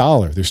for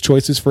 $1. There's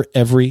choices for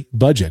every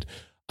budget.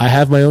 I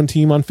have my own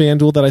team on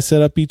FanDuel that I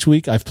set up each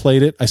week. I've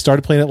played it. I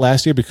started playing it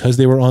last year because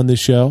they were on this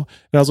show.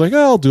 And I was like,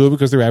 I'll do it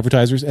because they're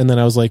advertisers. And then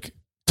I was like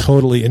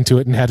totally into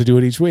it and had to do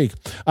it each week.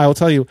 I will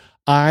tell you,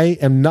 I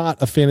am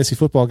not a fantasy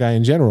football guy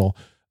in general.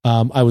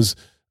 I was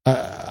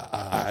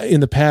in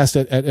the past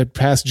at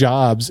past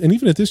jobs, and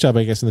even at this job,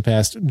 I guess in the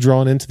past,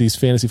 drawn into these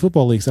fantasy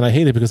football leagues, and I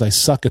hate it because I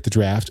suck at the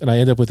draft, and I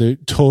end up with a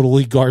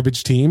totally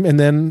garbage team, and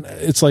then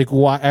it's like,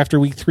 why, after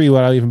week 3,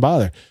 why do I even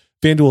bother?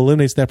 FanDuel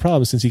eliminates that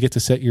problem since you get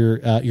to set your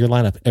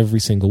lineup every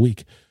single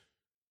week.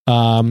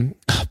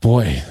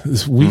 Boy,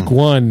 this week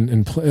 1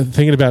 and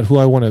thinking about who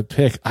I want to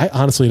pick, I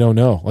honestly don't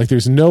know. Like,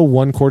 there's no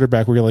one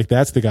quarterback where you're like,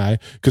 that's the guy,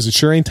 because it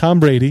sure ain't Tom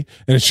Brady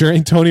and it sure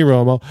ain't Tony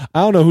Romo.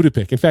 I don't know who to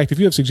pick. In fact, if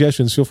you have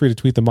suggestions, feel free to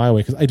tweet them my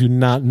way, because I do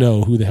not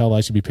know who the hell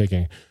I should be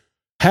picking.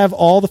 Have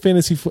all the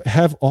fantasy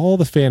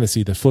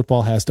that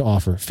football has to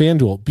offer.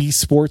 FanDuel, be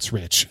sports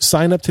rich.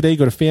 Sign up today.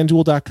 Go to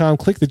FanDuel.com.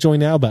 Click the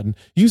Join Now button.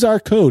 Use our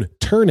code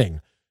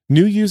TURNING.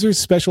 New users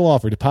special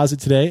offer. Deposit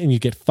today and you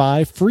get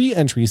 5 free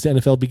entries to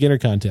NFL beginner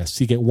contests.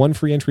 You get 1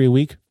 free entry a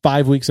week,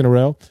 5 weeks in a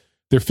row.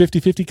 They're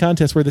 50-50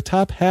 contests where the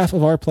top half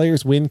of our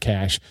players win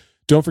cash.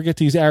 Don't forget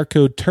to use our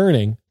code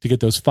TURNING to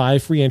get those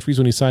 5 free entries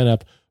when you sign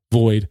up.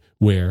 Void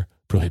where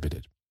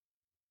prohibited.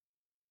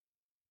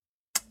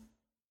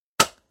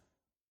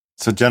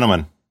 So,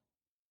 gentlemen.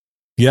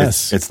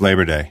 Yes. It's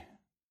Labor Day.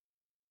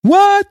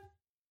 What?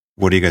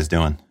 What are you guys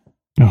doing?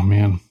 Oh,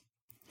 man.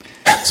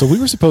 So we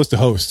were supposed to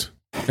host,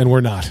 and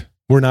we're not.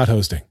 We're not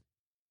hosting.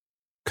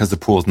 Because the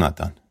pool's not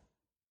done.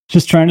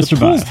 Just trying to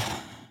survive.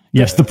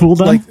 Yes, the pool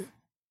done?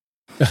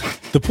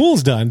 The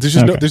pool's done. There's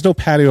just there's no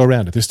patio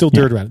around it. There's still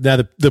dirt around it.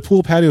 Now, the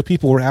pool patio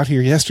people were out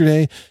here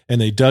yesterday, and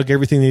they dug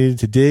everything they needed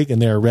to dig,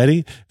 and they're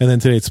ready. And then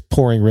today it's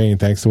pouring rain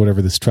thanks to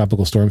whatever this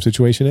tropical storm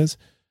situation is.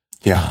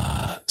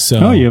 Yeah.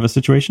 Oh, you have a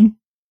situation?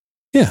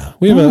 Yeah,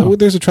 we have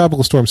there's a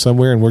tropical storm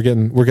somewhere, and we're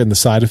getting the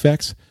side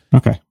effects.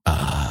 Okay.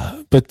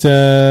 But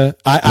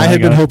I had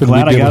been hoping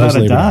glad I got out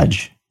of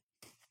Dodge.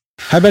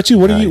 How about you?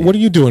 What are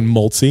you doing,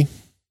 Moltzy?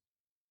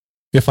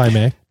 If I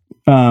may.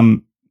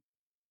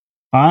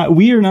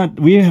 We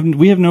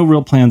have no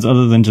real plans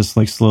other than just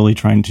like slowly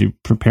trying to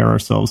prepare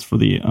ourselves for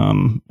the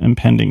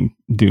impending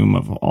doom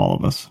of all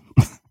of us.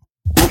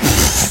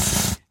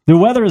 The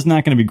weather is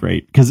not going to be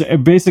great because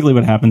basically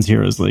what happens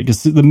here is like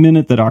the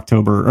minute that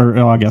October or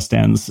August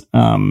ends,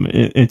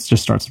 it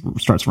just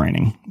starts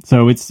raining.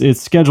 So it's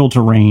scheduled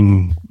to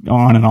rain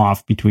on and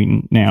off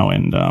between now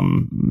and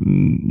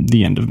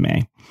the end of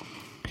May.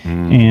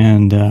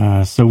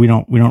 And so we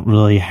don't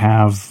really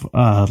have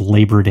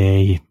Labor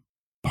Day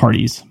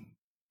parties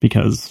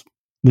because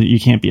you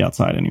can't be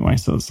outside anyway.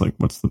 So it's like,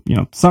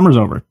 summer's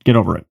over, get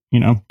over it,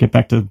 get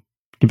back to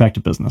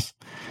business.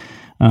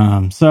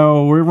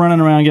 So we're running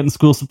around getting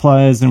school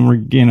supplies and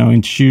we're,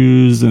 in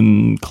shoes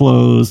and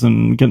clothes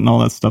and getting all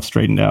that stuff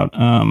straightened out.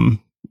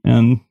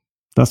 And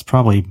that's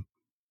probably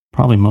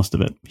most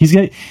of it. He's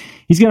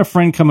got a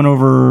friend coming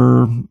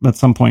over at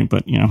some point,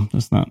 but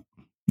just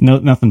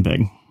nothing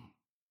big.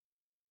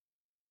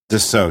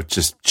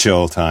 Just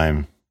chill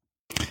time.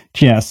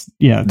 Yes.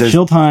 Yeah.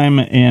 Chill time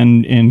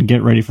and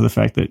get ready for the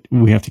fact that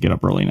we have to get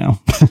up early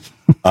now.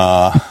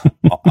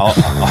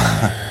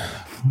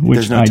 Which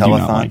there's no I telethon. Do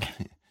not like.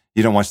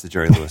 You don't watch the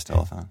Jerry Lewis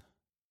telethon.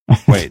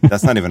 Wait,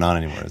 that's not even on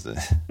anymore, is it?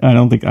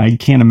 I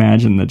can't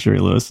imagine that Jerry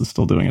Lewis is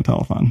still doing a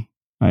telethon.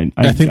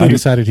 I think they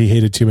decided he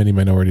hated too many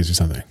minorities or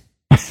something.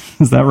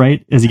 Is that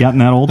right? Has he gotten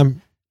that old?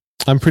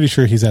 I'm pretty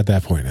sure he's at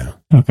that point now.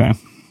 Okay.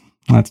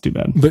 That's too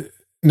bad. But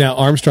now,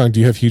 Armstrong, do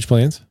you have huge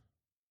plans?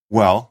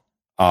 Well,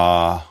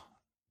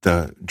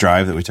 the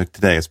drive that we took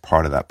today is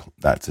part of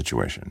that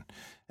situation.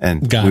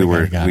 And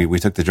we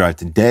took the drive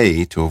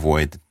today to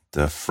avoid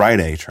the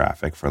Friday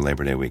traffic for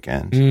Labor Day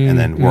weekend. And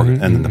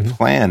then the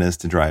plan is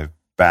to drive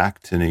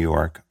back to New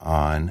York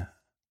on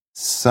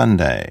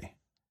Sunday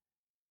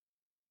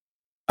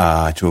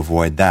to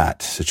avoid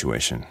that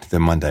situation, the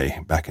Monday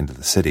back into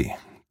the city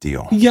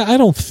deal. Yeah, I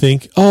don't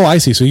think. Oh, I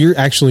see. So you're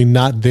actually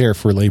not there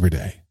for Labor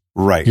Day.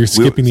 Right. You're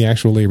skipping the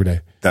actual Labor Day.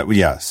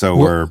 So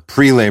we're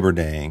pre-Labor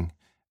Daying.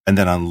 And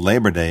then on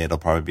Labor Day, it'll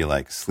probably be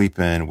like sleep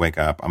in, wake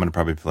up. I'm going to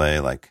probably play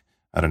like,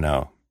 I don't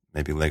know,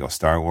 maybe Lego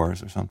Star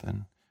Wars or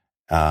something.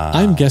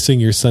 I'm guessing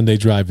your Sunday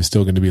drive is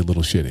still going to be a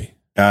little shitty.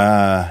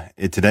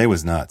 Today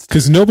was nuts.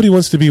 Because nobody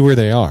wants to be where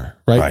they are,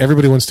 right?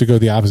 Everybody wants to go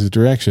the opposite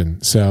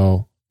direction.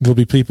 So there'll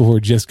be people who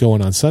are just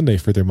going on Sunday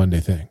for their Monday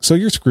thing. So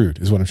you're screwed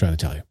is what I'm trying to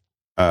tell you.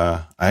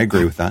 I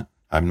agree with that.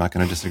 I'm not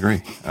going to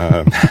disagree.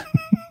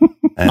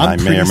 And I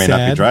may or may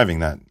not be driving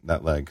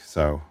that leg.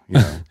 So, you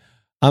know.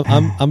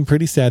 I'm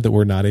pretty sad that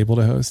we're not able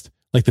to host.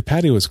 Like the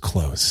patio is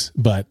close,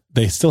 but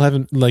they still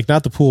haven't, like,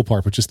 not the pool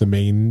part, but just the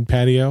main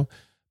patio.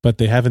 But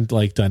they haven't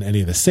like done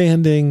any of the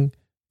sanding,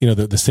 you know,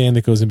 the sand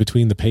that goes in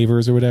between the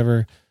pavers or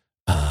whatever.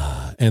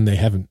 And they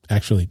haven't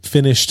actually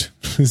finished,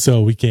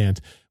 so we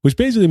can't. Which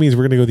basically means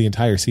we're going to go the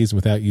entire season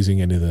without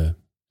using any of the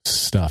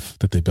stuff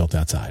that they built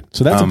outside.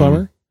 So that's a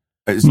bummer.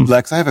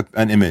 Lex, I have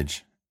an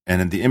image,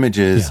 and the image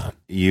is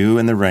you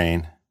in the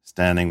rain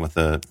standing with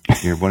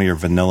one of your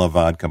vanilla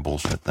vodka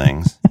bullshit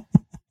things.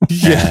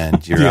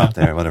 And you're out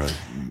there, whatever,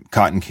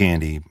 cotton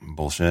candy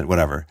bullshit,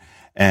 whatever.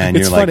 And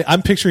it's you're funny. like,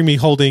 I'm picturing me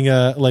holding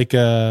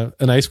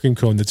an ice cream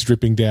cone that's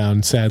dripping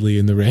down sadly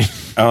in the rain.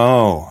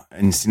 Oh,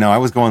 and I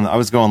was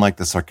going like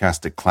the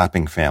sarcastic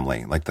clapping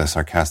family, like the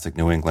sarcastic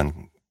New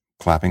England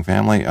clapping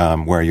family,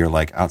 where you're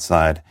like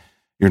outside.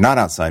 You're not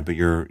outside, but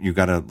you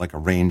got a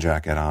rain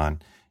jacket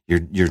on.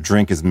 Your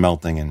drink is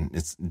melting, and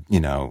it's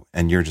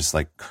and you're just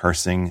like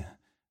cursing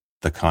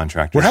the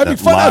contractor. We're having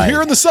fun out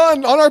here in the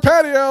sun on our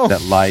patio.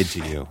 That lied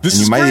to you, and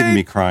you might even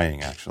be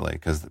crying actually,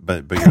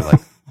 but you're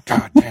like,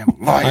 God damn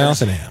liars! I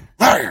often am.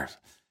 Liars.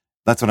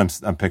 That's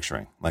what I'm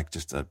picturing, like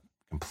just a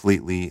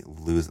completely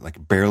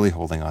like barely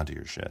holding on to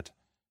your shit.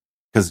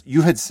 Because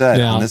you had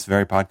said on this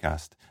very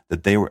podcast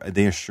that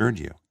they assured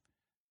you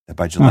that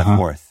by July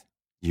 4th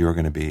you were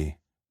going to be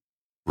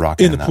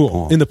rocking in the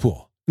pool. In the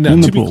pool. Now,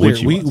 to be clear,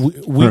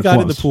 we got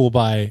in the pool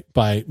by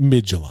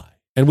mid-July.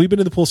 And we've been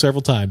in the pool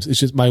several times. It's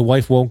just my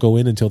wife won't go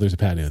in until there's a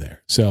patio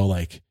there. So,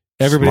 like,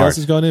 everybody else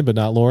has gone in, but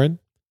not Lauren.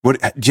 Do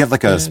you have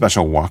like a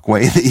special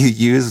walkway that you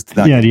use?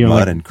 Do you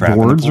have like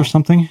boards or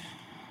something?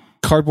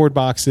 Cardboard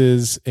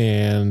boxes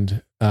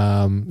and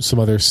some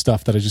other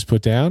stuff that I just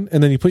put down.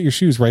 And then you put your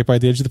shoes right by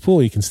the edge of the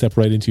pool. You can step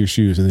right into your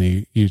shoes, and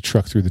then you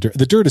truck through the dirt.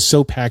 The dirt is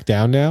so packed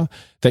down now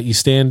that you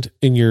stand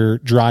in your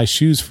dry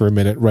shoes for a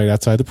minute right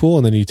outside the pool,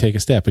 and then you take a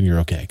step, and you're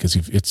okay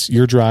because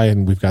you're dry,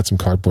 and we've got some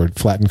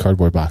flattened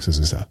cardboard boxes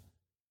and stuff.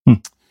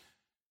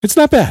 It's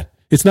not bad.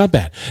 It's not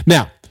bad.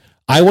 Now,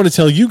 I want to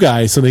tell you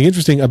guys something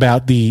interesting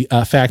about the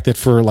fact that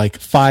for like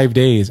 5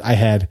 days, I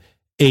had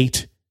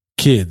 8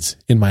 kids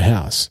in my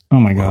house. Oh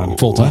my God.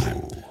 Full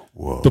time.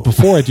 But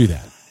before I do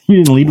that, you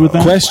didn't lead with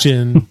that?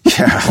 Question.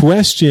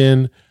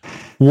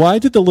 Why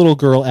did the little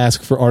girl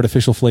ask for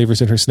artificial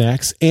flavors in her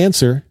snacks?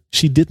 Answer,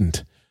 she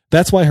didn't.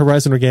 That's why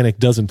Horizon Organic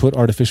doesn't put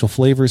artificial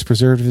flavors,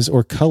 preservatives,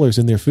 or colors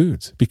in their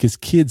foods, because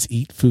kids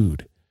eat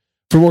food.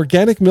 From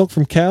organic milk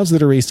from cows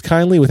that are raised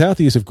kindly without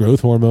the use of growth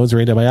hormones or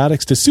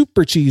antibiotics to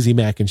super cheesy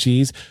mac and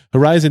cheese,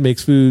 Horizon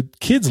makes food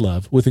kids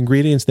love with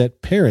ingredients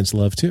that parents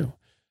love too.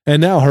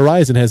 And now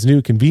Horizon has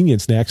new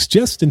convenient snacks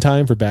just in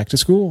time for back to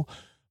school.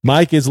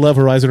 My kids love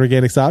Horizon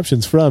Organics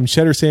options, from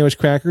cheddar sandwich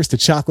crackers to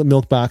chocolate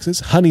milk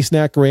boxes, honey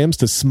snack grams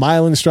to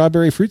smiling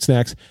strawberry fruit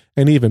snacks,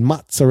 and even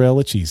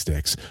mozzarella cheese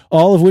sticks,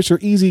 all of which are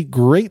easy,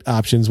 great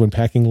options when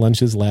packing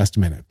lunches last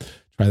minute.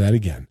 Try that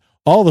again.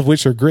 All of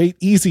which are great,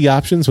 easy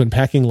options when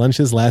packing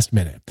lunches last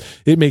minute.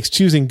 It makes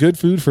choosing good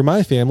food for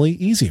my family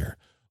easier.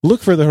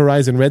 Look for the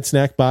Horizon Red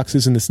Snack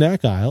boxes in the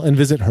snack aisle and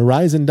visit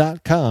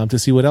Horizon.com to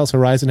see what else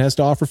Horizon has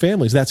to offer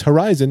families. That's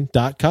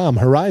Horizon.com.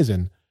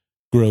 Horizon,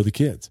 grow the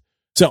kids.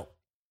 So,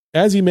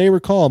 as you may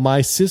recall,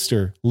 my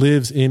sister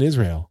lives in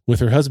Israel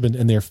with her husband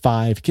and their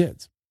 5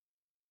 kids.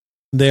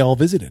 They all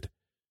visited.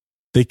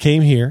 They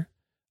came here.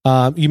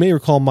 You may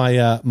recall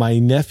my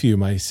nephew,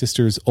 my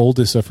sister's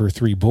oldest of her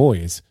 3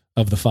 boys,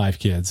 of the 5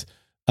 kids.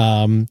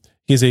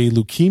 He's a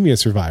leukemia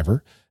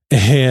survivor,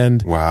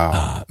 and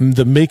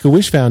the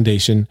Make-A-Wish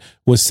Foundation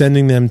was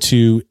sending them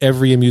to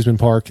every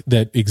amusement park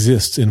that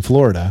exists in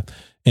Florida,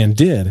 and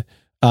did.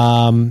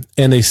 And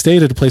they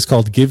stayed at a place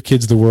called Give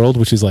Kids the World,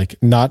 which is like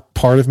not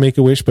part of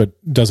Make-A-Wish, but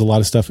does a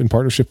lot of stuff in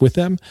partnership with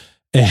them.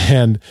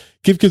 And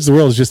Give Kids the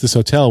World is just this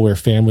hotel where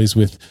families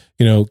with,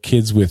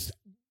 kids with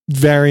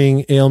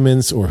varying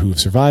ailments or who have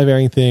survived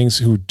varying things,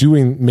 who are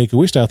doing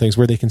Make-A-Wish style things,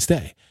 where they can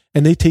stay.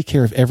 and they take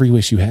care of every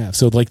wish you have.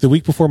 So like the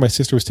week before my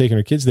sister was taking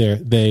her kids there,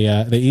 they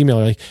email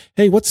her like,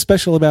 "Hey, what's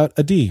special about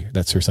Adi?"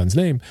 That's her son's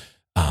name.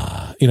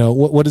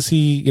 What is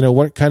he,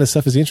 what kind of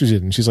stuff is he interested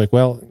in? And she's like,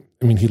 well,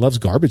 I mean, he loves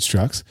garbage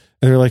trucks.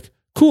 And they're like,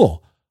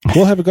 cool.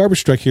 We'll have a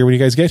garbage truck here when you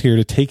guys get here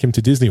to take him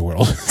to Disney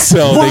World.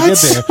 So they get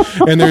there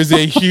and there's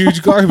a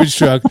huge garbage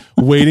truck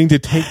waiting to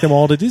take them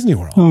all to Disney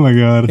World. Oh my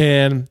God.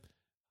 And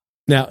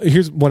now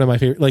here's one of my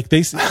favorite, like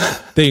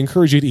they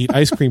encourage you to eat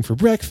ice cream for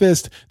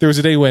breakfast. There was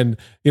a day when,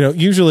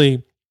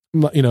 usually,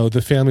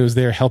 the family was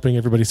there helping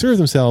everybody serve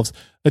themselves.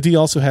 Adi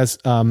also has,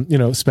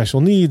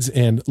 special needs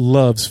and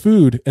loves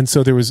food. And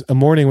so there was a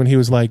morning when he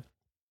was like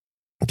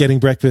getting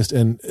breakfast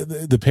and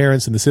the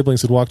parents and the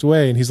siblings had walked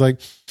away and he's like,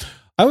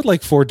 I would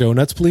like 4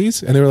 donuts,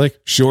 please. And they were like,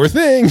 sure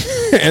thing.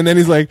 And then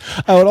he's like,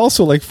 I would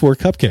also like 4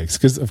 cupcakes.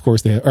 Cause of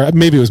course or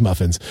maybe it was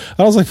muffins.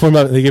 I was like 4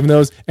 muffins. They gave him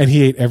those and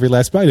he ate every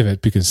last bite of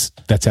it because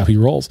that's how he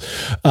rolls.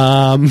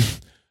 They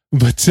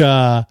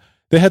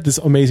had this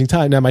amazing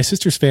time. Now, my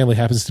sister's family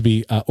happens to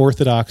be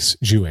Orthodox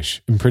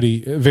Jewish and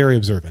very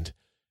observant.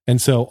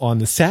 And so on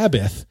the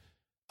Sabbath,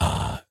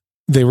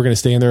 they were going to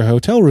stay in their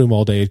hotel room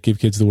all day at Give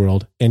Kids the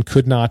World and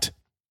could not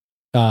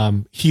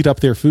heat up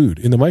their food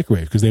in the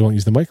microwave because they won't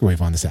use the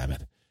microwave on the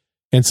Sabbath.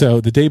 And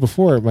so the day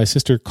before, my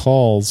sister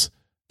calls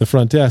the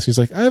front desk. She's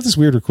like, I have this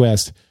weird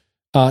request.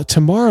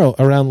 Tomorrow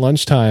around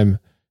lunchtime,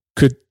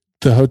 could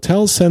the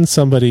hotel send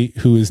somebody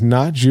who is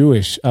not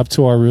Jewish up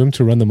to our room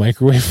to run the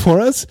microwave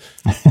for us?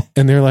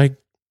 And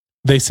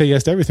they say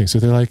yes to everything. So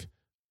they're like,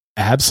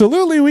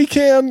 absolutely, we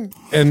can.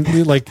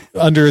 And like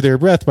under their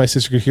breath, my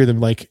sister could hear them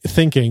like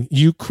thinking,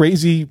 you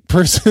crazy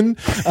person.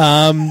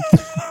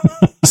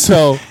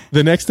 So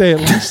the next day at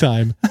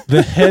lunchtime,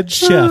 the head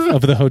chef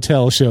of the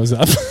hotel shows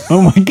up.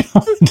 Oh my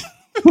God.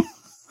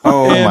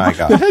 My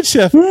God.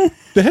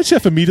 The head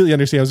chef immediately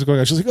understands what's going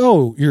on. She's like,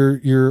 oh,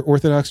 you're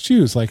Orthodox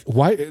Jews. Like,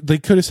 why? They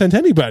could have sent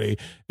anybody.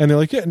 And they're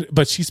like, yeah.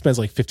 But she spends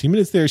like 15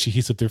 minutes there. She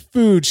heats up their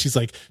food. She's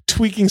like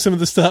tweaking some of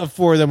the stuff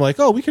for them. Like,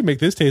 oh, we could make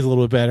this taste a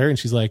little bit better. And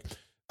she's like,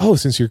 oh,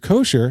 since you're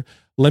kosher,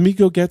 let me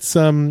go get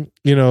some,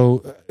 they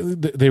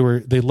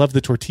love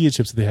the tortilla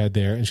chips that they had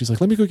there. And she's like,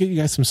 let me go get you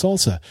guys some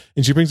salsa.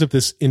 And she brings up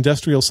this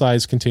industrial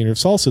sized container of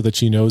salsa that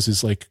she knows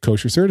is like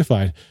kosher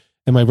certified.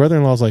 And my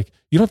brother-in-law was like,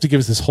 you don't have to give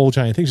us this whole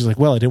giant thing. She's like,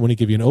 well, I didn't want to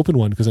give you an open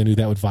one because I knew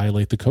that would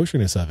violate the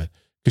kosherness of it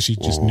because she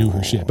just knew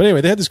her shit. But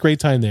anyway, they had this great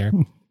time there.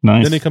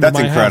 Nice. Then they come to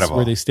my house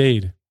where they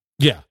stayed.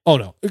 Yeah. Oh,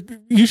 no.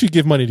 You should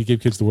give money to Give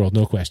Kids the World.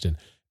 No question.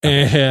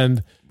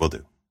 And will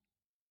do.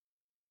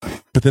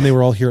 But then they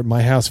were all here at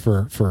my house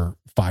for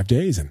 5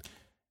 days. And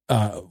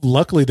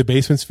luckily the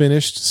basement's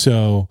finished.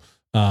 So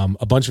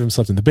a bunch of them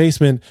slept in the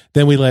basement.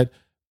 Then we let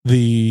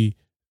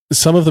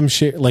some of them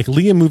share, like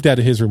Liam moved out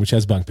of his room, which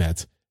has bunk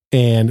beds.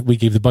 And we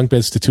gave the bunk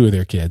beds to 2 of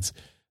their kids.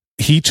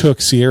 He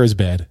took Sierra's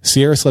bed.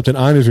 Sierra slept in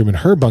Anya's room in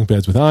her bunk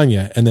beds with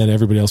Anya. And then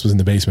everybody else was in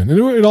the basement. And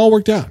it all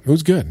worked out. It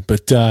was good.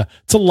 But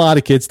it's a lot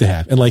of kids to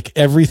have. And like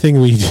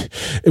everything we had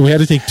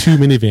to take 2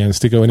 minivans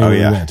to go anywhere we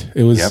went.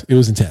 It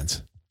was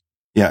intense.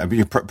 Yeah, but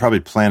you're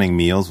probably planning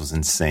meals was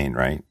insane,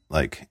 right?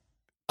 Like,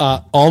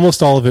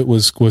 almost all of it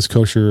was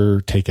kosher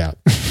takeout.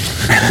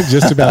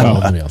 Just about all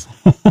of the meals.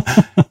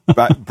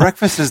 But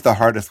breakfast is the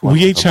hardest one.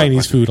 We ate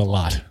Chinese food a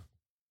lot.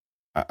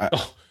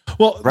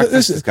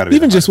 Breakfast has got to be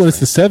even just when it's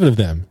the 7 of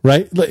them,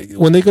 right? Like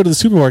when they go to the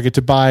supermarket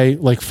to buy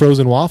like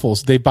frozen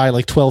waffles, they buy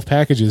like 12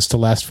 packages to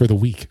last for the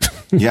week.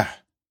 Yeah.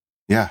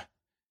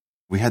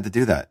 We had to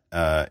do that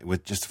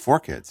with just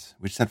 4 kids.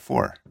 We just had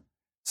 4.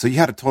 So you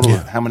had a total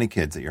of how many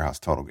kids at your house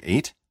total?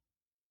 8?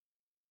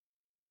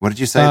 What did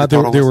you say?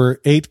 There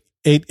were eight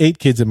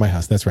kids at my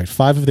house. That's right.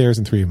 5 of theirs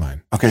and 3 of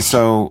mine. Okay.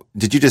 So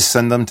did you just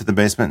send them to the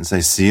basement and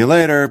say, see you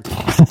later,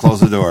 close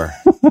the door,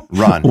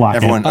 run,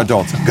 everyone,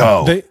 adults,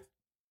 go.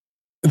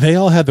 They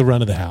all had the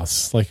run of the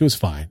house. Like it was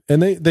fine.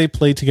 And they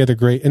played together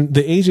great. And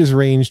the ages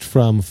ranged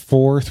from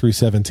 4 through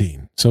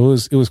 17. So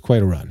it was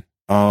quite a run.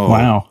 Oh,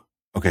 wow.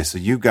 Okay. So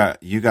you got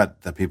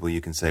the people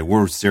you can say,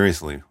 we're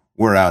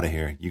out of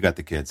here. You got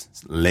the kids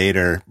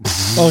later.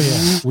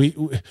 Oh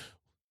yeah.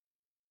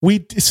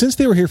 We since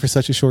they were here for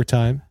such a short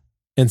time,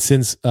 and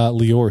since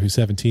Lior, who's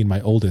 17, my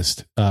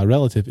oldest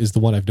relative, is the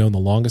one I've known the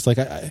longest. Like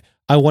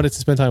I wanted to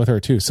spend time with her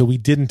too. So we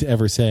didn't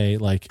ever say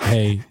like,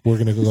 hey, we're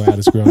going to go out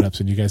as grown-ups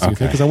and you guys do your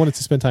thing. Because I wanted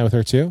to spend time with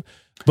her too.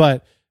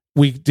 But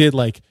we did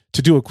like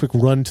to do a quick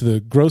run to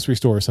the grocery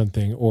store or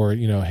something, or,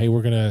 hey,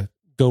 we're going to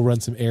go run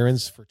some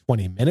errands for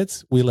 20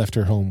 minutes. We left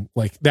her home.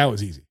 Like that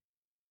was easy.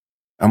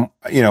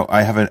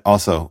 I haven't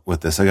also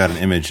with this, I got an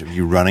image of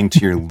you running to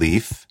your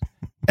Leaf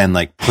and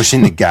like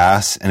pushing the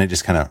gas and it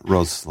just kind of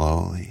rolls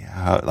slowly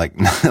out. Like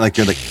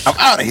you're like, I'm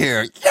out of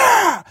here.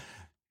 Yeah.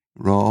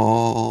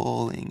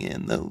 Rolling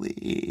in the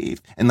Leaf.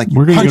 And like,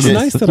 we're going to go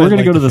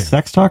to the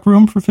sex talk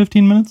room for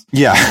 15 minutes.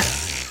 Yeah.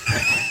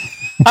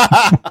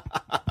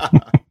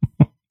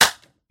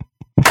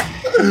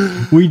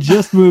 We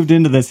just moved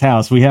into this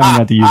house. We haven't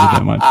got to use it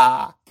that much.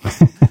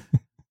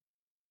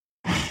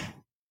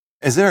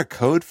 Is there a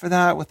code for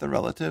that with the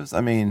relatives?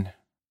 I mean,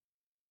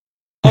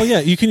 oh yeah,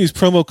 you can use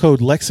promo code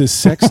Lexus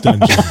Sex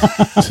Dungeon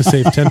to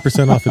save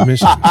 10% off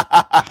admission.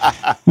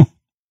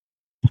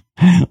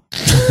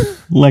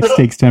 Lex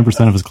takes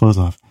 10% of his clothes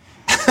off.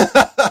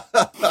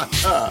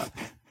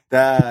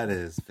 That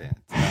is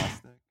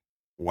fantastic.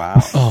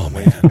 Wow. Oh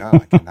man. God,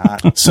 I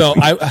cannot. So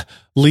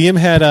Liam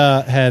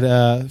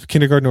had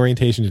kindergarten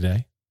orientation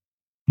today.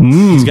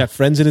 He's got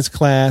friends in his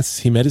class.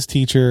 He met his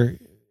teacher.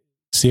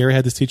 Sierra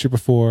had this teacher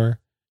before.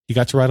 He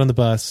got to ride on the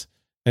bus,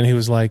 and he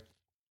was like,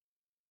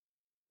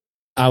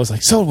 I was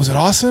like, so was it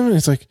awesome? And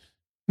he's like,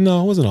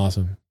 no, it wasn't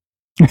awesome.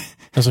 I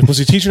was like, was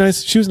your teacher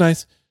nice? She was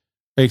nice.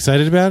 Are you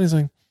excited about it? He's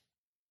like,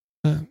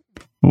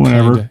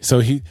 whatever. Kinda.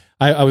 So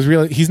I was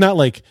really, he's not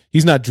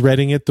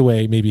dreading it the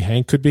way maybe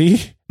Hank could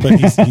be, but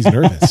he's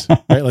nervous,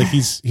 right? Like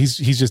he's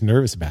just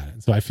nervous about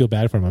it. So I feel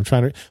bad for him. I'm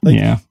trying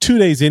to 2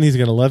 days in, he's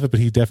going to love it, but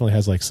he definitely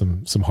has like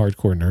some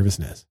hardcore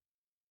nervousness.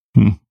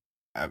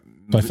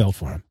 So I felt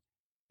for him.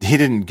 He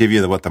didn't give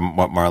you what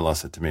Marlo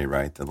said to me,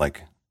 right? The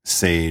like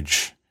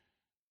sage,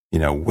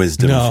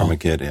 wisdom from a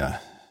kid.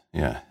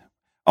 Yeah.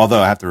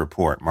 Although I have to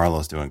report,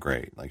 Marlo's doing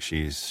great. Like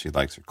she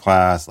likes her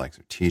class, likes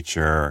her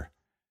teacher.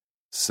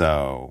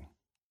 So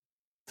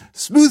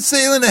smooth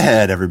sailing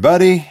ahead,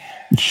 everybody.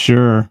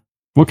 Sure.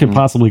 What could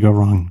possibly go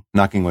wrong?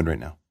 Knocking wood right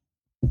now.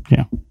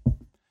 Yeah.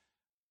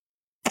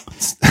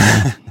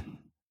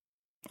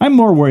 I'm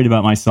more worried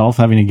about myself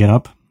having to get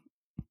up.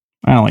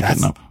 I don't like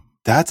getting up.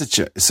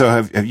 So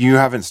have you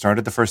haven't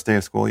started the first day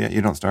of school yet?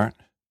 You don't start?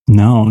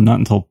 No, not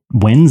until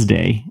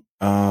Wednesday.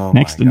 Oh,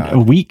 a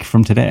week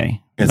from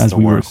today, as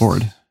we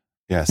record.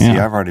 Yeah, see,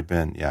 I've already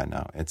been. Yeah,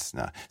 no, it's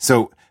not.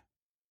 So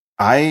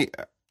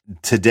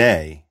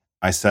today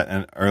I set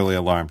an early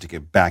alarm to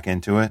get back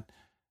into it.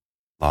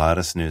 A lot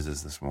of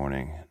snoozes this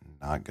morning.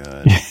 Not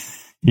good.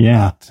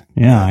 Yeah,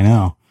 I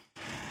know.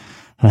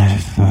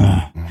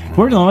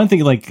 I'm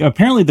thinking, like,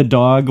 apparently the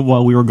dog,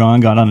 while we were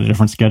gone, got on a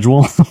different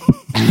schedule.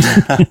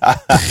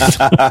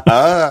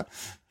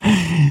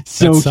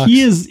 So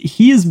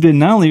he has been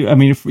not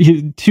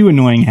only, two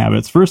annoying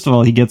habits. First of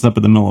all, he gets up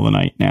in the middle of the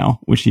night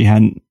now, which he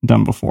hadn't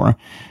done before.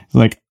 He's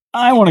like,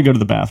 I want to go to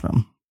the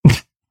bathroom.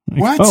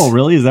 What? Oh,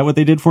 really? Is that what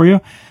they did for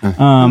you?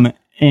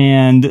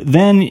 And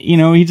then,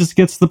 he just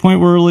gets to the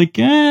point where, like,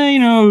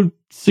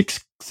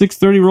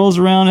 6:30 rolls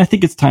around. I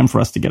think it's time for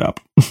us to get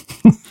up.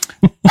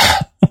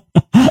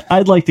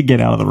 I'd like to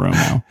get out of the room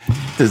now.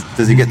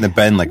 Does he get in the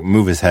bed and like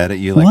move his head at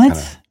you? Like,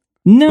 what?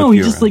 No,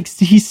 he just like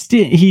he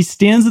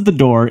stands at the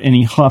door and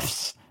he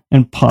huffs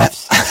and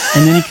puffs,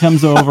 and then he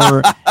comes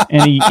over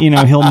and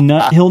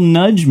he'll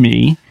nudge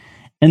me,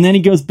 and then he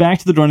goes back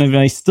to the door, and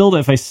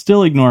if I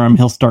still ignore him,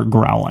 he'll start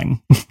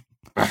growling.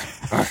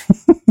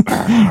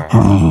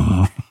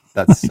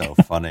 That's so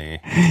funny.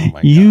 Oh my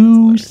God,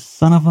 you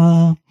son of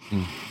a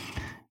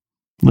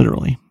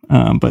literally.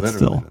 But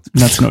still,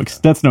 that's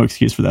no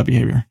excuse for that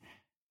behavior.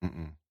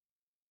 Mm-mm.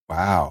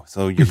 Wow.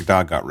 So your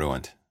dog got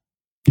ruined.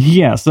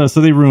 Yeah. So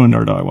they ruined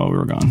our dog while we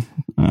were gone.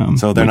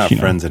 So they're not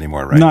friends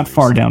anymore, right? Not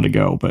far down to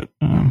go, but.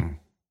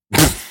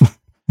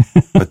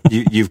 But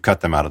you've cut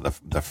them out of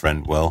the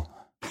friend will.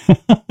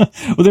 Well,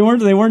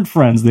 they weren't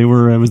friends. It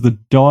was the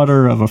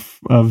daughter of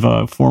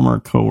a former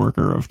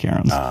coworker of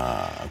Karen's.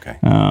 Okay.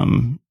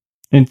 And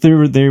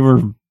they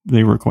were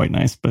quite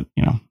nice, but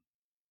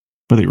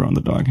but they ruined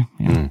the dog.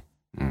 Yeah.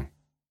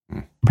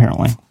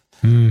 Apparently.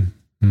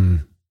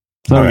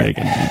 So we gotta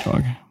get a new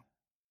dog.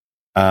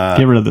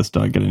 Get rid of this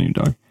dog. Get a new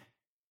dog.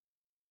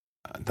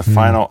 The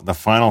final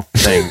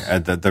thing.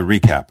 The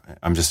recap.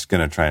 I'm just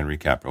gonna try and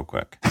recap real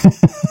quick.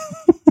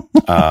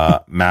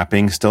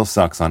 Mapping still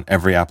sucks on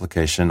every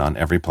application on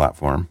every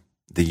platform.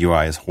 The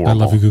UI is horrible.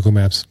 I love you, Google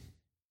Maps.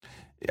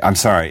 I'm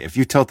sorry. If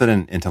you tilt it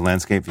into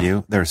landscape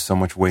view, there's so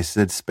much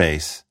wasted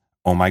space.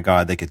 Oh my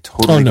God, they could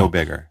totally go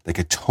bigger. They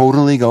could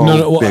totally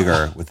go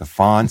bigger with the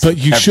fonts. But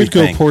you should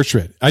go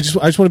portrait. I just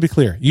want to be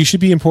clear. You should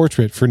be in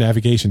portrait for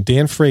navigation.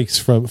 Dan Frakes,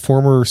 from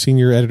former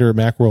senior editor at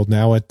Macworld,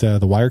 now at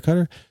the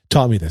Wirecutter,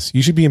 taught me this.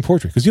 You should be in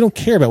portrait because you don't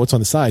care about what's on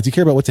the sides. You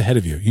care about what's ahead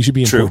of you. You should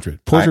be in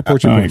portrait.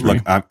 Portrait.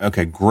 Look,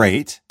 okay,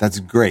 great. That's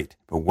great.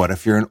 But what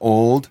if you're an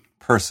old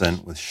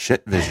person with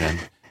shit vision?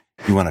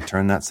 You want to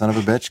turn that son of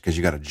a bitch because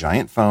you got a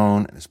giant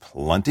phone and there's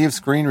plenty of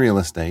screen real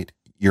estate.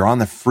 You're on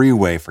the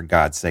freeway, for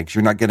God's sakes.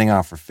 You're not getting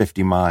off for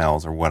 50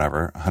 miles or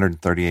whatever,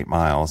 138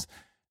 miles.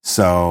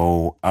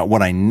 So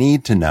what I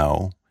need to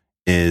know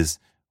is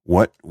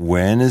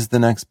when is the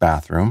next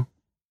bathroom?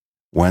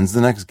 When's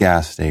the next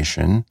gas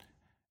station?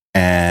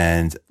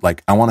 And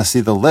like, I want to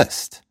see the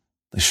list.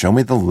 Like, show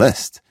me the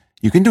list.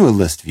 You can do a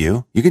list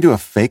view. You can do a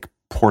fake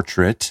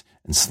portrait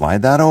and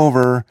slide that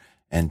over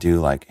and do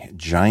like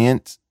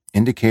giant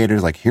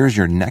indicators. Like, here's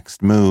your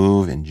next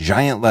move in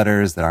giant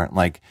letters that aren't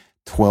like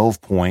 12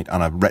 point on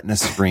a retina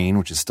screen,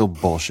 which is still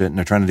bullshit. And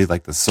they're trying to do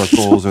like the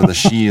circles or the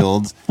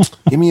shields.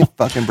 Give me a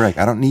fucking break.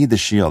 I don't need the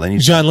shield. I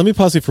need John, let me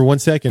pause you for 1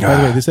 second. By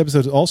the way, this episode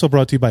is also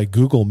brought to you by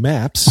Google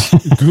Maps.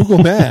 Google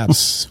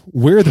Maps.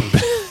 We're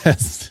the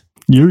best.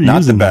 You're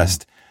not the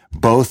best,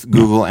 Both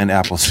Google and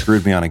Apple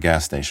screwed me on a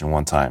gas station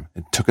one time.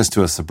 It took us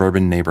to a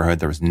suburban neighborhood.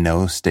 There was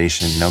no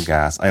station, no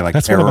gas. I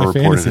That's error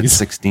reported it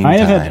 16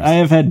 times. I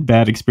have had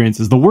bad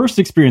experiences. The worst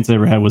experience I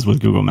ever had was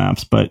with Google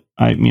Maps, but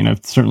I've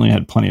certainly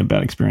had plenty of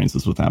bad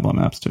experiences with Apple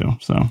Maps too.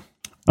 So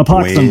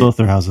Apox on both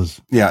their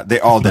houses. Yeah, they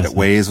all did it.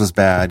 Waze was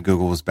bad.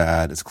 Google was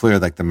bad. It's clear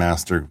like the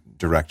master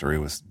directory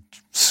was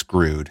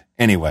screwed.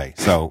 Anyway,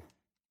 so,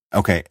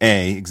 okay,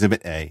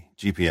 Exhibit A,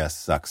 GPS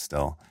sucks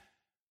still.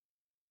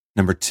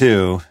 Number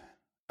 2,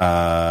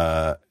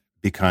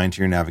 be kind to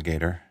your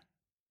navigator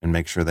and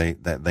make sure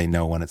that they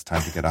know when it's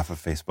time to get off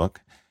of Facebook.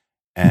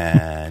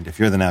 And if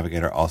you're the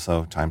navigator,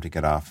 also time to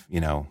get off,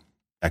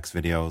 X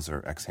videos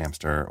or X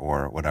hamster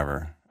or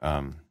whatever,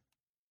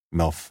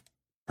 MILF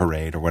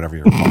parade or whatever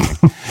you're calling.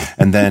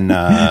 And then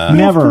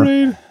never.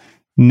 And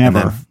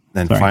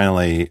then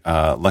finally,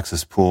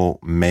 Lexus Pool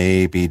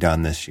may be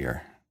done this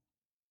year.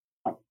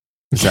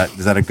 Is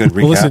that a good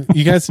recap? Well, listen,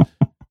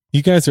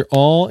 you guys are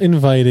all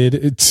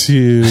invited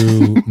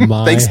to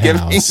my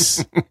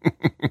house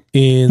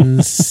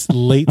in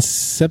late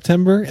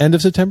September, end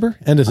of September.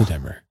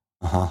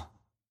 Uh-huh.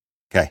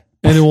 Okay.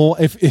 And it will,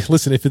 if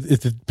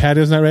the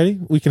patio's not ready,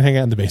 we can hang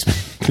out in the basement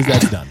because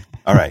that's done.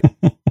 All right.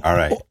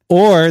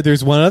 Or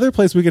there's one other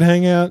place we can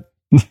hang out.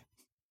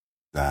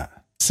 That.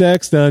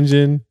 Sex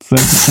Dungeon. Boop,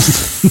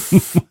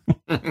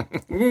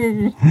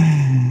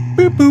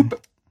 boop.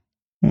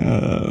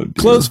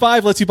 Close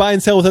 5 lets you buy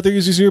and sell with other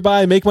users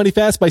nearby. Make money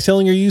fast by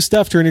selling your used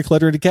stuff. Turn your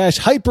clutter into cash.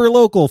 Hyper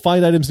local.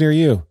 Find items near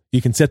you.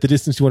 You can set the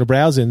distance you want to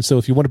browse in. So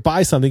if you want to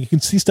buy something, you can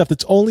see stuff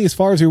that's only as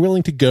far as you're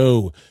willing to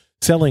go.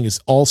 Selling is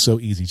also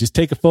easy. Just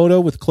take a photo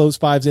with Close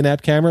 5's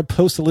in-app camera,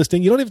 post a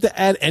listing. You don't have to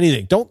add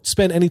anything. Don't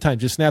spend any time.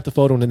 Just snap the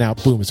photo and then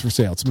out, boom, it's for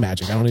sale. It's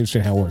magic. I don't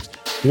understand how it works.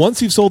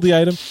 Once you've sold the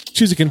item,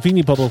 choose a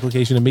convenient public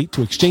location and mate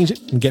to exchange it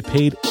and get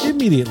paid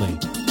immediately.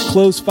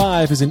 Close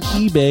 5 is an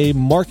eBay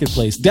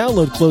marketplace.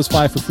 Download Close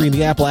 5 for free in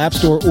the Apple App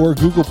Store or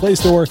Google Play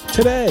Store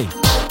today.